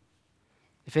you.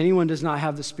 If anyone does not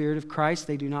have the Spirit of Christ,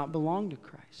 they do not belong to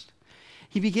Christ.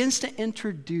 He begins to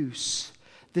introduce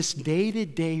this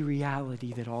day-to-day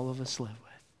reality that all of us live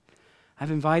with.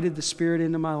 I've invited the Spirit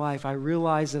into my life. I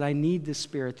realize that I need the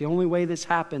Spirit. The only way this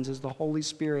happens is the Holy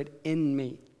Spirit in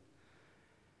me.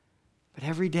 But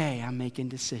every day I'm making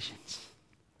decisions.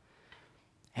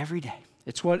 Every day.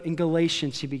 It's what in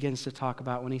Galatians he begins to talk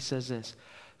about when he says this.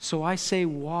 So I say,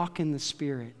 walk in the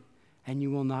Spirit, and you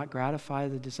will not gratify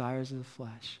the desires of the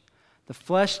flesh. The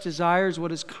flesh desires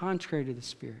what is contrary to the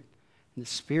Spirit, and the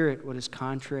Spirit what is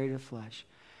contrary to the flesh.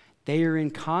 They are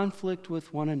in conflict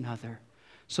with one another,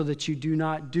 so that you do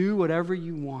not do whatever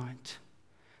you want.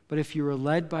 But if you are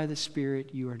led by the Spirit,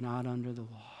 you are not under the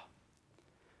law.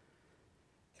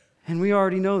 And we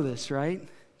already know this, right?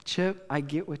 Chip, I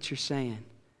get what you're saying.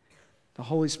 The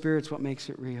Holy Spirit's what makes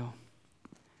it real.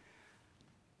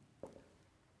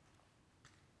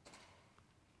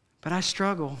 But I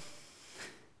struggle.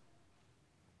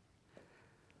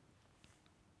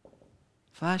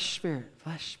 Flesh, spirit,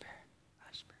 flesh, spirit,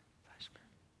 flesh, spirit, flesh, spirit.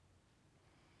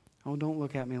 Oh, don't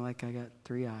look at me like I got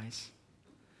 3 eyes.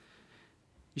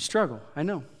 You struggle, I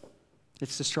know.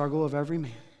 It's the struggle of every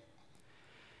man.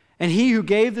 And He who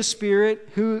gave the Spirit,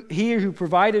 He who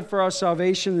provided for our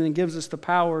salvation and gives us the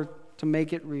power to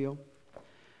make it real,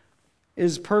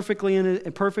 is perfect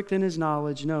in His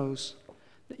knowledge, knows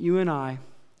that you and I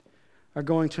are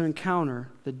going to encounter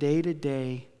the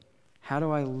day-to-day, how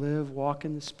do I live, walk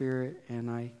in the Spirit,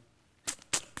 right?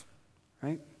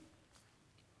 And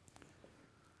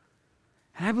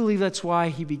I believe that's why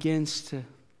he begins to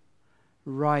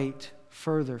write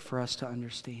further for us to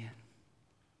understand.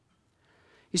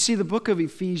 You see, the book of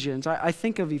Ephesians, I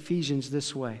think of Ephesians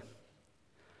this way.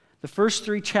 The first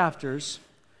 3 chapters,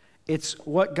 it's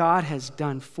what God has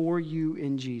done for you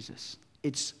in Jesus.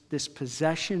 It's this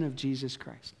possession of Jesus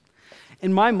Christ.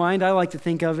 In my mind, I like to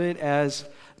think of it as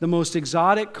the most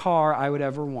exotic car I would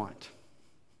ever want.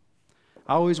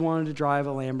 I always wanted to drive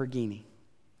a Lamborghini,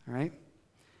 all right?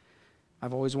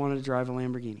 I've always wanted to drive a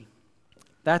Lamborghini.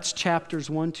 That's chapters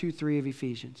 1, 2, 3 of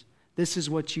Ephesians. This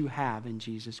is what you have in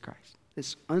Jesus Christ,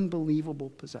 this unbelievable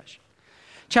possession.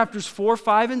 Chapters 4,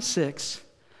 5, and 6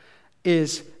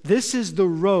 this is the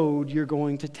road you're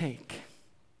going to take.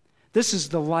 This is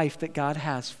the life that God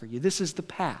has for you. This is the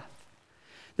path.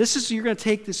 You're going to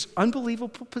take this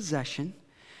unbelievable possession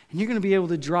and you're going to be able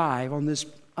to drive on this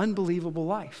unbelievable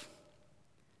life.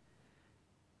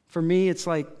 For me, it's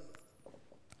like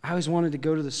I always wanted to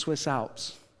go to the Swiss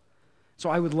Alps.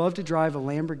 So I would love to drive a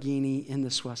Lamborghini in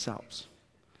the Swiss Alps.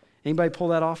 Anybody pull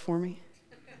that off for me?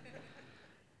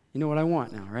 You know what I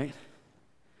want now, right?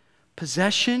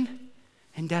 Possession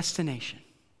and destination,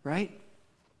 right?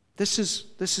 This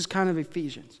is kind of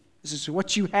Ephesians. This is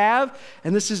what you have,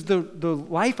 and this is the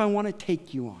life I want to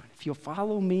take you on. If you'll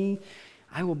follow me,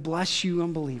 I will bless you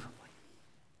unbelievably.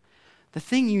 The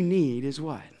thing you need is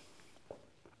what?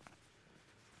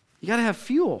 You got to have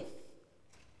fuel.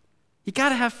 You got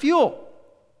to have fuel.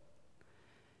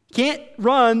 You can't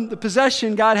run the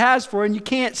possession God has for you, and you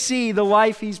can't see the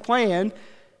life He's planned,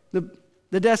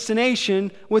 the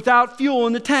destination, without fuel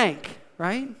in the tank,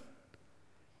 right?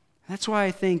 That's why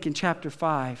I think in chapter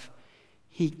 5,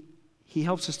 he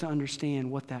helps us to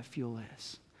understand what that fuel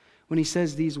is. When he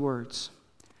says these words,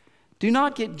 "Do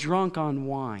not get drunk on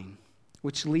wine,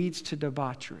 which leads to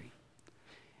debauchery.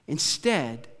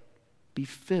 Instead, be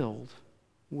filled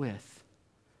with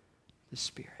the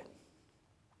Spirit."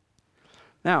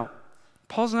 Now,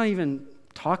 Paul's not even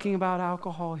talking about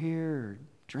alcohol here or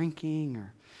drinking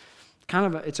or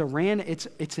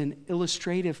it's an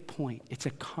illustrative point. It's a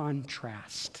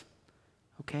contrast.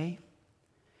 Okay?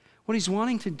 What he's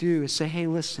wanting to do is say, hey,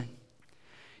 listen,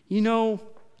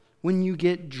 when you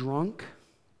get drunk,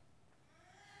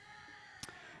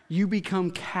 you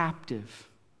become captive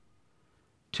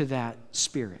to that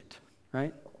spirit,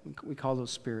 right? We call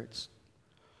those spirits.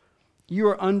 You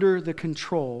are under the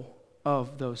control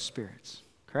of those spirits,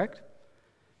 correct?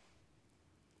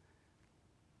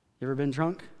 You ever been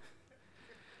drunk?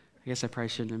 I guess I probably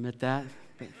shouldn't admit that.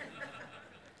 But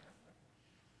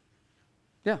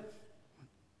yeah.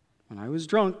 When I was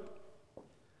drunk,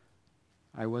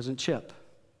 I wasn't Chip.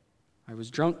 I was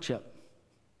drunk Chip.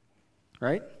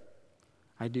 Right?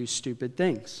 I do stupid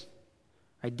things.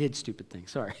 I did stupid things,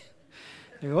 sorry.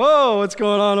 Whoa, what's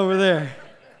going on over there?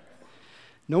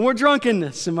 No more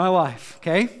drunkenness in my life,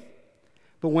 okay?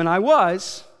 But when I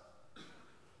was,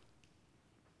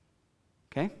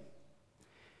 okay?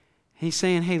 He's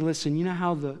saying, hey, listen, you know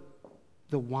how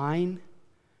the wine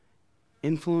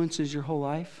influences your whole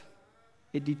life?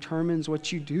 It determines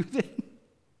what you do then.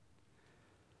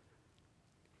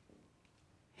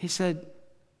 He said,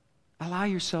 allow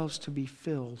yourselves to be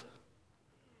filled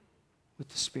with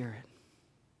the Spirit.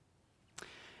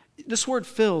 This word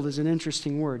filled is an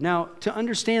interesting word. Now, to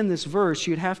understand this verse,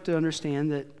 you'd have to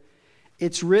understand that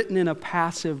it's written in a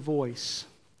passive voice.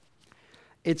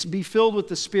 It's be filled with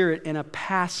the Spirit in a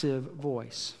passive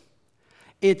voice.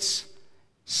 It's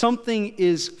something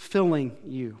is filling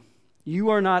you. You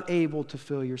are not able to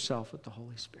fill yourself with the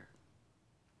Holy Spirit.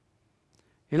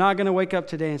 You're not going to wake up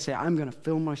today and say, I'm going to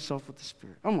fill myself with the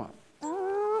Spirit. I'm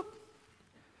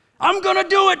going to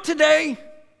do it today.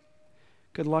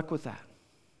 Good luck with that.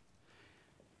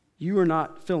 You are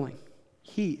not filling.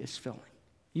 He is filling.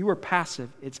 You are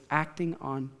passive. It's acting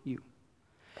on you.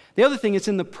 The other thing, it's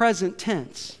in the present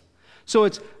tense. So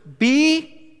it's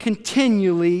be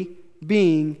continually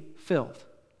being filled.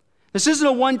 This isn't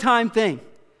a one-time thing.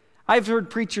 I've heard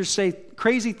preachers say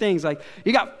crazy things like,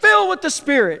 you got filled with the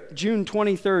Spirit, June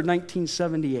 23rd,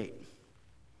 1978.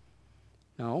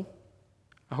 No.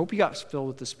 I hope you got filled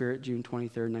with the Spirit, June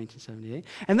 23rd, 1978.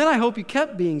 And then I hope you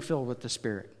kept being filled with the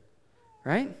Spirit.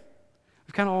 Right?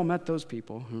 We've kind of all met those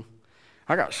people who,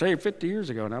 I got saved 50 years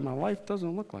ago. Now my life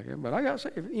doesn't look like it, but I got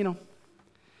saved, Anyway,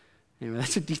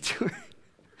 that's a detour.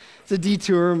 It's a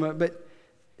detour, but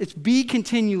it's be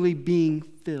continually being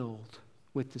filled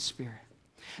with the Spirit.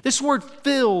 This word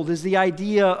filled is the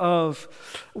idea of,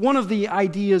 one of the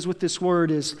ideas with this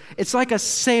word is, it's like a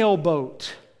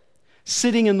sailboat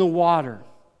sitting in the water.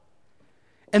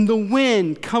 And the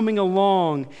wind coming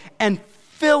along and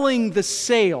filling the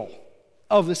sail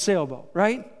of the sailboat,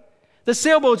 right? The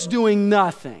sailboat's doing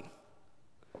nothing.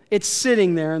 It's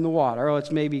sitting there in the water. Oh,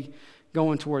 it's maybe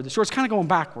going toward the shore. It's kind of going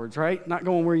backwards, right? Not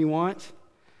going where you want.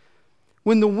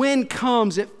 When the wind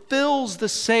comes, it fills the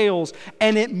sails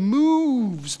and it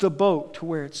moves the boat to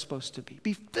where it's supposed to be.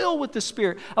 Be filled with the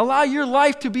Spirit. Allow your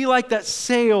life to be like that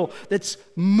sail that's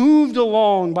moved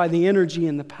along by the energy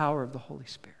and the power of the Holy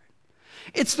Spirit.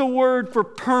 It's the word for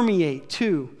permeate,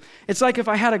 too. It's like if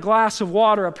I had a glass of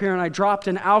water up here and I dropped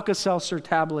an Alka-Seltzer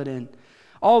tablet in.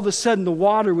 All of a sudden, the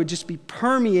water would just be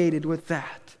permeated with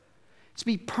that. It's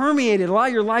be permeated. Allow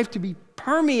your life to be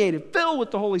permeated, filled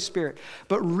with the Holy Spirit.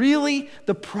 But really,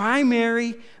 the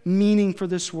primary meaning for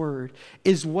this word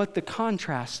is what the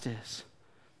contrast is.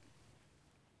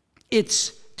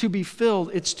 It's to be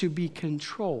filled. It's to be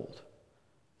controlled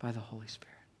by the Holy Spirit.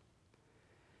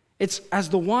 It's as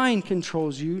the wine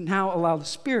controls you, now allow the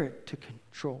Spirit to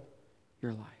control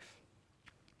your life.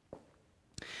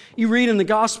 You read in the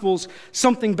Gospels,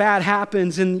 something bad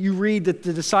happens, and you read that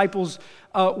the disciples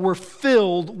were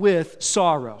filled with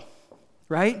sorrow,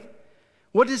 right?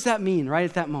 What does that mean right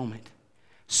at that moment?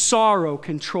 Sorrow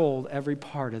controlled every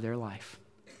part of their life.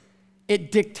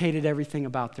 It dictated everything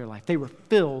about their life. They were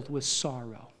filled with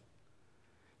sorrow.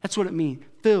 That's what it means.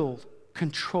 Filled,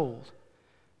 controlled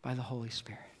by the Holy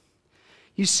Spirit.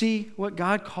 You see, what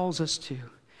God calls us to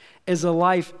is a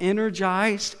life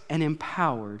energized and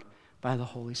empowered by the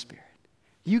Holy Spirit.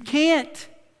 You can't.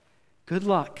 Good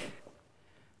luck.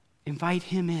 Invite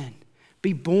Him in.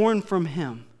 Be born from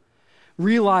Him.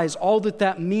 Realize all that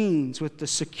that means with the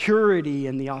security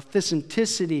and the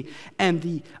authenticity and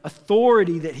the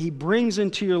authority that He brings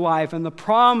into your life and the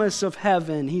promise of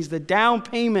heaven. He's the down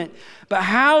payment. But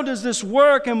how does this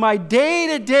work in my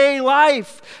day-to-day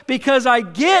life? Because I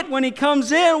get when He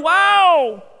comes in,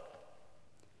 wow!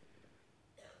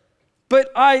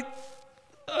 But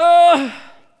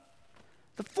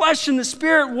the flesh and the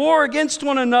spirit war against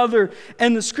one another,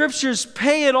 and the scriptures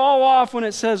pay it all off when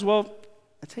it says, well,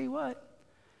 I tell you what,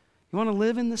 you want to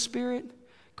live in the Spirit?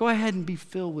 Go ahead and be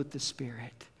filled with the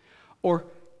Spirit. Or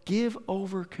give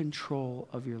over control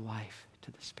of your life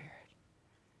to the Spirit.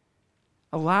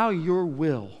 Allow your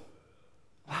will,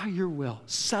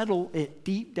 settle it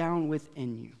deep down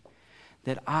within you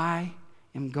that I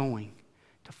am going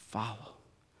to follow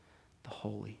the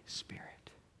Holy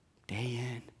Spirit day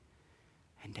in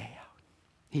and day out.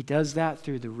 He does that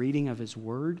through the reading of His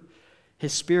Word.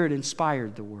 His Spirit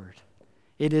inspired the Word.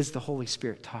 It is the Holy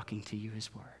Spirit talking to you,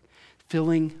 His Word.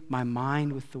 Filling my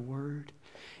mind with the Word.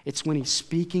 It's when He's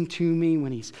speaking to me,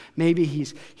 when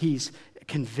He's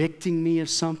convicting me of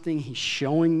something, He's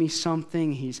showing me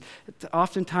something. He's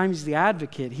oftentimes the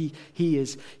advocate. He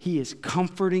is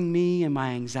comforting me in my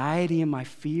anxiety and my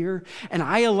fear, and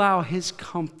I allow His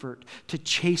comfort to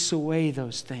chase away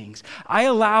those things. I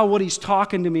allow what He's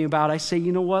talking to me about. I say,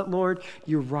 you know what, Lord,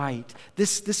 you're right.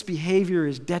 This behavior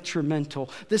is detrimental.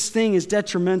 This thing is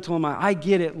detrimental. I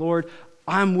get it, Lord.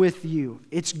 I'm with you.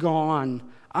 It's gone.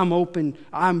 I'm open.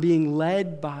 I'm being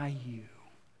led by you.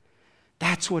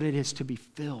 That's what it is to be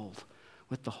filled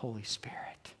with the Holy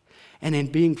Spirit. And in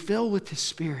being filled with the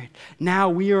Spirit, now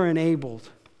we are enabled,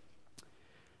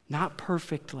 not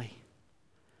perfectly,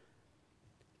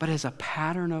 but as a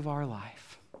pattern of our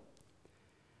life,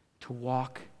 to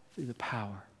walk through the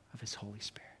power of His Holy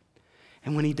Spirit.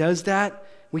 And when He does that,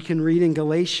 we can read in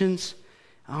Galatians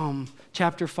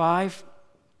chapter 5,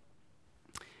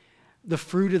 the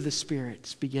fruit of the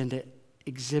spirits begin to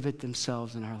exhibit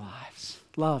themselves in our lives.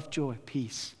 Love, joy,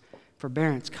 peace,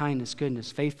 forbearance, kindness,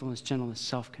 goodness, faithfulness, gentleness,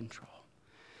 self-control.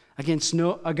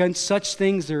 Against such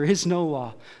things there is no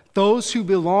law. Those who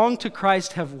belong to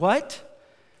Christ have what?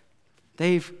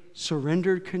 They've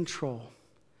surrendered control,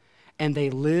 and they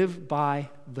live by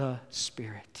the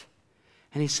Spirit.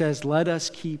 And he says, let us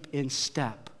keep in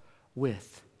step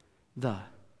with the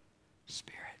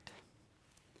Spirit.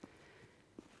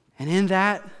 And in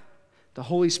that, the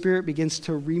Holy Spirit begins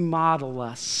to remodel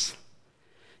us.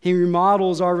 He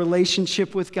remodels our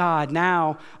relationship with God.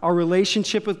 Now, our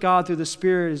relationship with God through the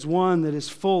Spirit is one that is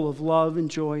full of love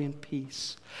and joy and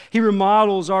peace. He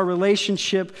remodels our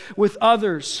relationship with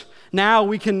others. Now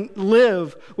we can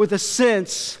live with a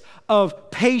sense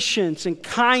of patience and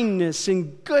kindness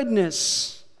and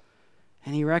goodness.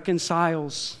 And He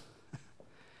reconciles.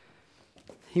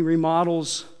 He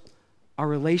remodels our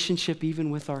relationship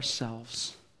even with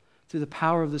ourselves. Through the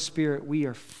power of the Spirit, we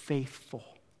are faithful.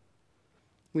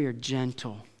 We are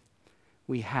gentle.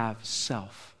 We have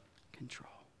self-control.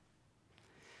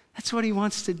 That's what He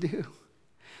wants to do.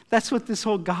 That's what this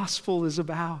whole gospel is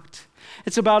about.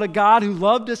 It's about a God who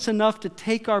loved us enough to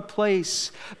take our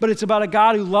place, but it's about a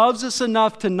God who loves us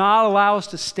enough to not allow us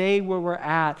to stay where we're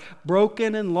at,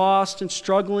 broken and lost and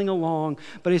struggling along.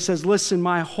 But He says, listen,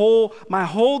 my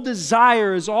whole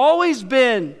desire has always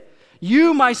been,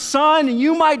 you, my son, and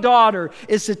you, my daughter,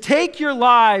 is to take your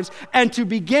lives and to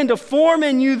begin to form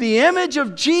in you the image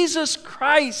of Jesus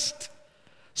Christ.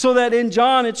 So that in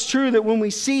John, it's true that when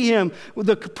we see Him,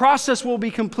 the process will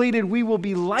be completed. We will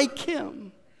be like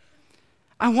Him.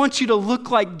 I want you to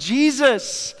look like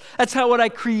Jesus. That's what I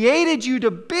created you to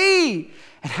be.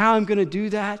 And how I'm going to do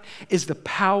that is the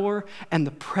power and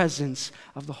the presence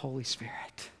of the Holy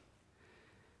Spirit.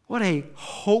 What a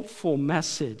hopeful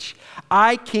message.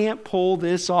 I can't pull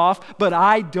this off, but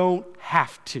I don't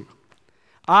have to.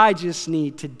 I just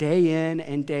need to day in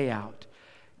and day out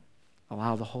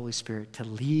allow the Holy Spirit to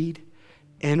lead,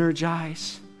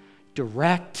 energize,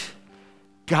 direct,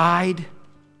 guide,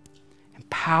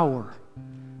 empower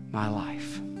my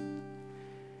life.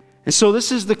 And so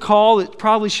this is the call. It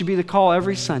probably should be the call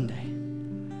every Sunday.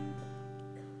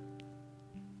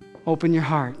 Open your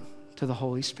heart to the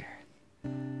Holy Spirit.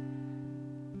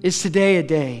 Is today a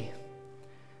day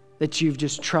that you've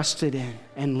just trusted in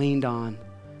and leaned on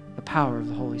the power of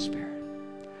the Holy Spirit?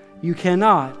 You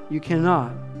cannot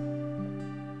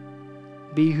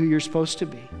be who you're supposed to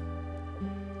be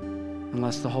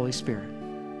unless the Holy Spirit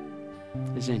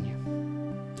is in you.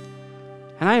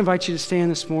 And I invite you to stand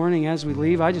this morning as we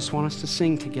leave. I just want us to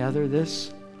sing together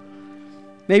this.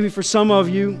 Maybe for some of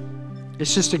you,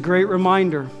 it's just a great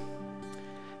reminder.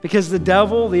 Because the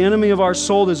devil, the enemy of our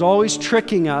soul, is always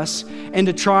tricking us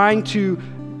into trying to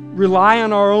rely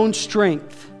on our own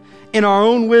strength, in our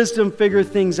own wisdom, figure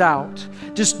things out.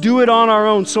 Just do it on our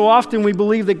own. So often we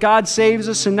believe that God saves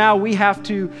us and now we have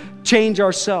to change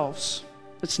ourselves.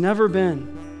 It's never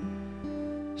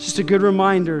been. It's just a good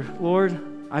reminder, Lord,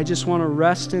 I just want to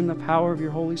rest in the power of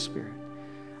your Holy Spirit.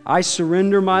 I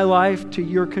surrender my life to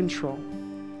your control.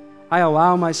 I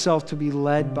allow myself to be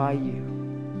led by you.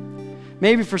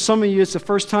 Maybe for some of you, it's the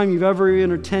first time you've ever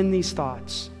entertained these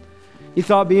thoughts. You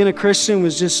thought being a Christian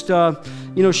was just,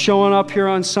 showing up here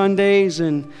on Sundays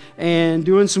and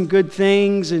doing some good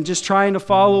things and just trying to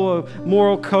follow a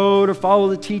moral code or follow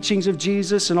the teachings of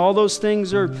Jesus, and all those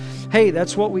things are, hey,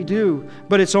 that's what we do.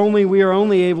 But we are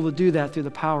only able to do that through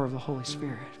the power of the Holy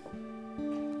Spirit.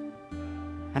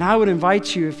 And I would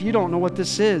invite you, if you don't know what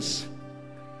this is,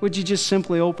 would you just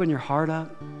simply open your heart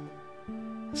up?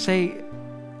 Say,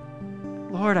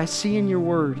 Lord, I see in your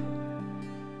word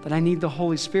that I need the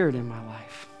Holy Spirit in my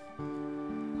life.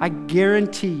 I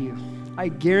guarantee you,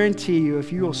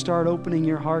 if you will start opening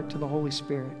your heart to the Holy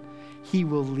Spirit, He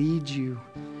will lead you.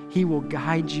 He will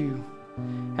guide you.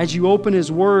 As you open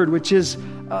His word, which is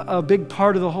a big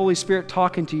part of the Holy Spirit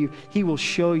talking to you, He will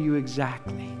show you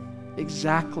exactly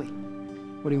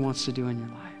what He wants to do in your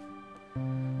life.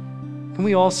 Can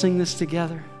we all sing this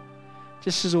together?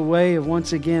 Just as a way of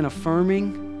once again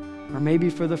affirming, or maybe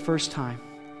for the first time,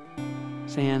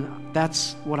 saying,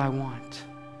 that's what I want.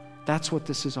 That's what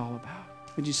this is all about.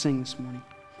 Would you sing this morning?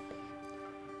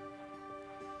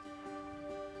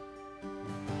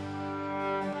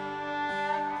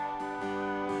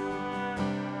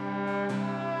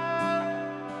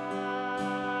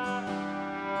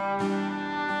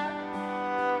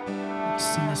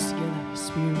 Sing this together.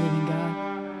 Spirit of the living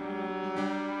God.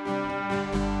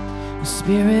 The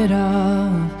Spirit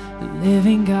of the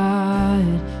living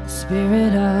God,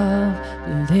 Spirit of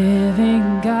the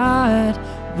living God,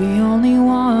 we only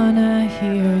want to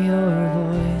hear your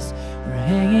voice. We're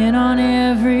hanging on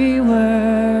every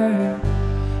word.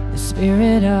 The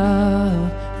Spirit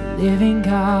of the living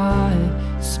God,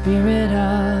 Spirit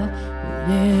of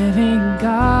the living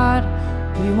God,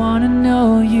 we want to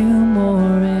know you more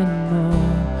and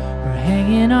more. We're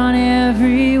hanging on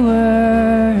every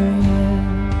word.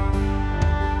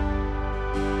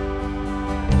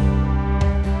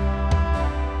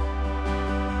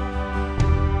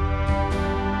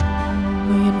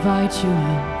 Invite you in.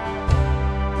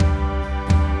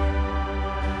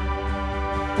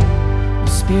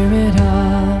 The Spirit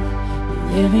of the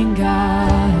living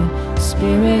God,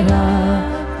 Spirit of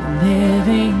the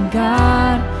living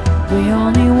God, we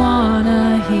only want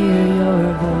to hear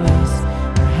your voice.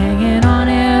 We're hanging on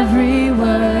every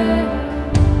word.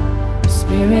 The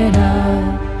Spirit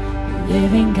of the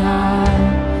living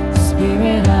God,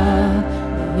 Spirit of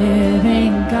the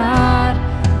living God,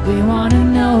 we want to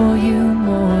know you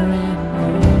more and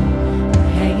more. We're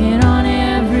hanging on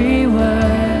every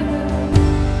word.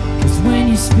 'Cause when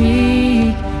you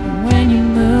speak, when you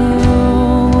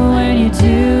move, when you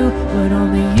do what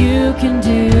only you can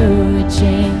do, it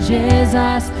changes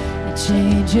us, it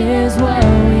changes what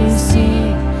we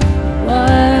see,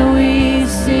 what we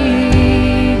see.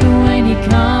 When you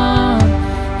come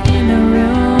in the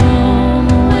room,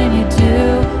 when you do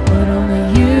what only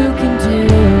you can do,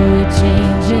 it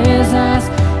changes us,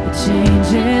 it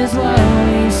changes what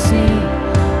we see,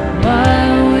 what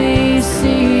we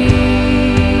see.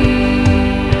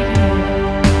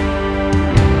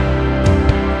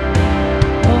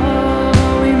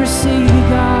 Oh, we receive you,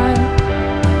 God.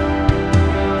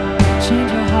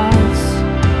 Change our hearts.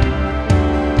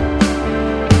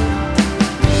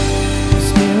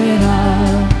 Spirit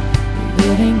of the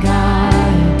living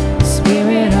God,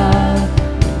 Spirit of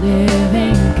the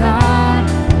living God,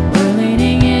 we're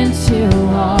leaning into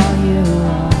all you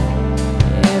are.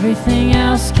 Everything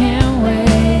else can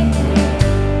wait.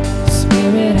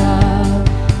 Spirit of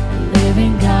the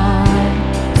living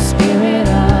God, Spirit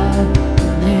of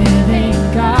the living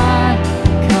God,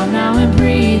 come now and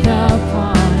breathe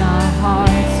upon our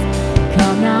hearts.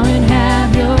 Come now and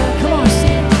have your, come on,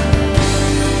 sing.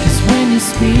 'Cause when you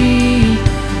speak,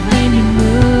 when you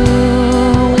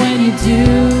move, when you do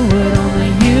what only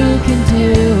you can do,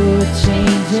 it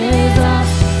changes us,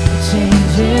 it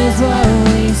changes what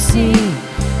we see,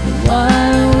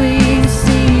 what we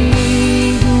see.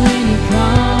 When you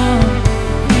come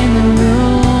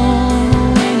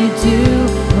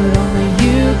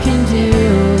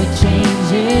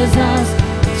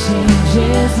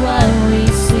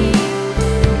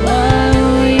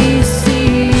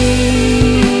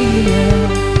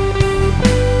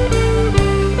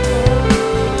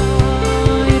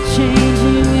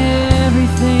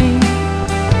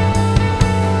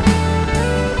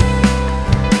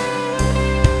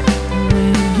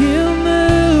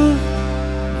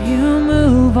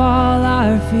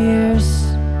fears.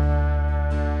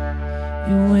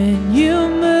 And when you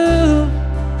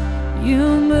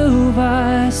move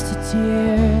us to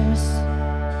tears.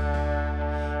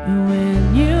 And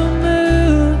when you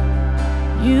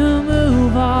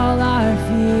move all our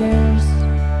fears.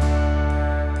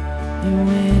 And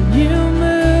when you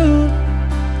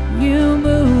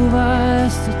move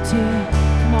us to tears.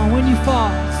 Come on, when you fall,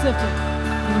 let's lift it.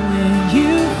 And when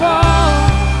you fall,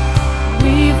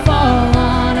 we fall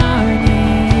on our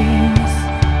knees.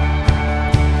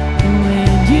 And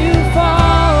when you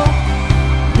fall,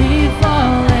 we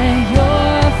fall at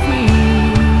your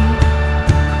feet.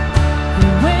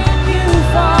 And when you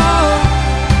fall,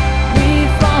 we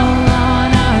fall on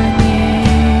our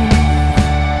knees.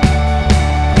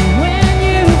 And when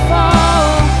you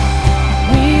fall,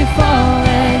 we fall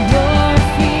at your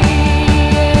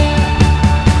feet.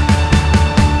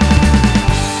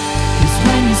 'Cause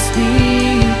when you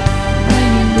speak, when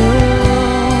you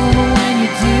move, when you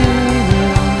do what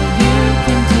only you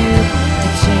can do,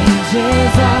 it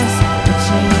changes us, it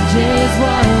changes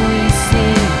what we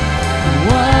see,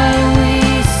 what we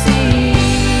see.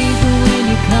 But when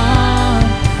you come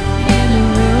in the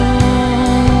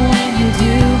room, when you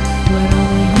do what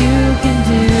only you can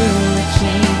do, it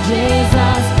changes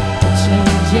us, it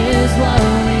changes what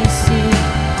we see,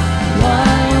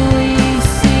 what we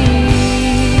see.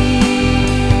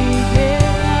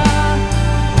 Yeah.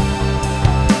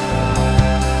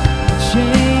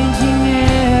 Changing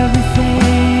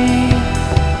everything.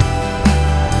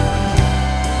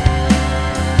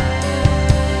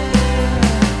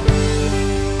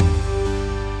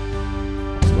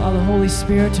 So allow the Holy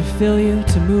Spirit to fill you,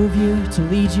 to move you, to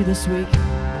lead you this week.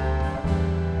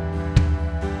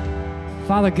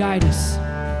 Father, guide us.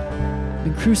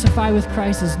 Been crucified with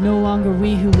Christ is no longer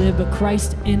we who live, but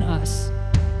Christ in us.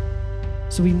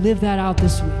 So we live that out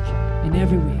this week and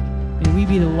every week. May we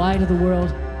be the light of the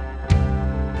world,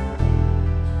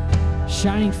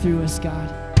 shining through us, God,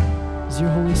 is your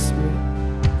Holy Spirit.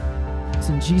 It's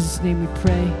in Jesus' name we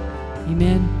pray.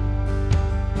 Amen.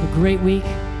 Have a great week.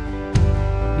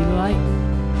 Be the light.